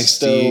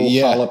pesto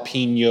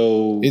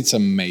jalapeno. It's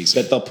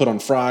amazing that they'll put on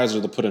fries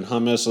or they'll put in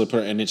hummus or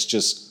and it's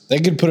just they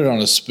could put it on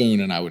a spoon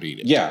and I would eat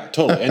it. Yeah,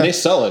 totally. And they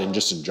sell it in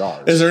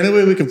jars. Is there any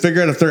way we can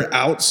figure out if they're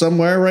out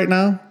somewhere right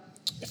now?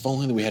 If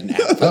only we had an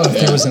app. If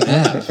there was an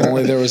app. If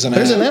only there was an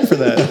There's app. an app for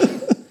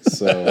that.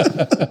 So,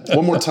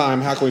 one more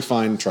time, how can we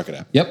find Truck It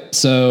App? Yep.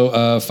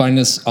 So find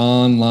us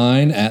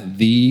online at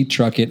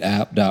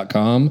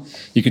thetruckitapp.com.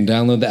 You can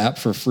download the app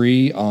for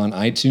free on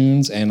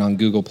iTunes and on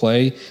Google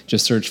Play.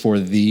 Just search for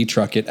the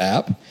Truck It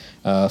app.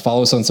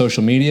 Follow us on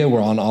social media.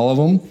 We're on all of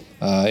them.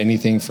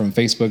 Anything from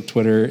Facebook,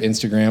 Twitter,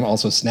 Instagram,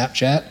 also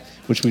Snapchat,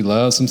 which we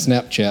love some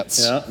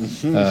Snapchats.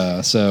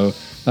 Yeah.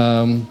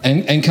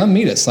 And come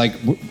meet us. Like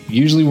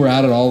usually we're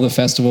out at all the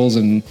festivals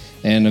and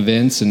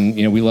events, and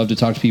we love to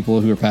talk to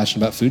people who are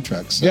passionate about food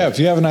trucks. So. Yeah, if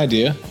you have an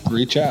idea,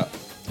 reach out.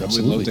 We'd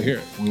love to hear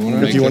it.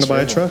 If you want to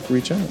buy a truck,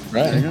 reach out.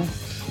 Right. There you go.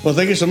 Well,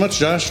 thank you so much,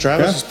 Josh.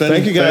 Travis, it's been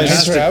thank you guys.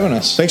 Thanks for having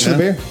us. Thanks for the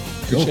beer.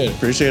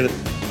 Appreciate it.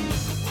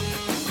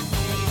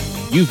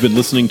 You've been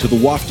listening to The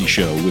Wafty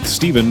Show with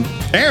Stephen,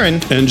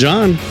 Aaron, and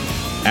John.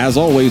 As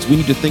always, we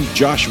need to thank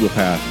Joshua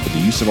Path for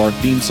the use of our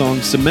theme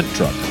song Cement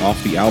Truck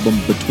off the album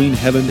Between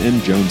Heaven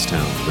and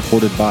Jonestown,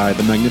 recorded by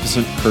the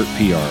magnificent Kurt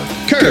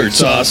PR.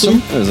 Kurt's awesome.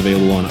 That is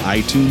available on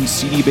iTunes,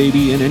 CD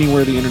Baby, and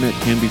anywhere the internet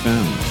can be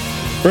found.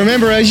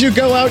 Remember, as you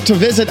go out to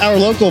visit our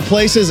local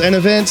places and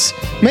events,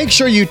 make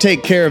sure you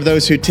take care of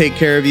those who take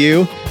care of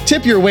you.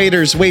 Tip your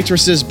waiters,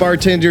 waitresses,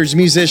 bartenders,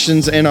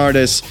 musicians, and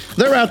artists.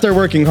 They're out there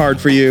working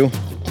hard for you.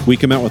 We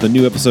come out with a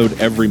new episode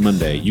every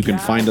Monday. You can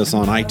find us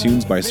on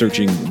iTunes by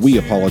searching We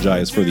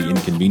Apologize for the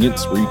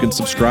Inconvenience, where you can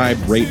subscribe,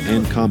 rate,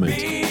 and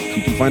comment.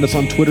 You can find us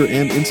on Twitter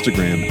and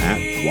Instagram at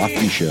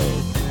Wafty Show.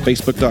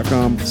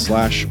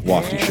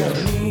 Facebook.com/Wafty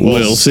Show.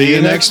 We'll see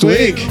you next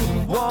week.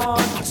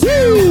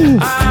 Woo!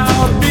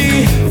 I'll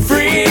be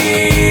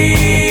free.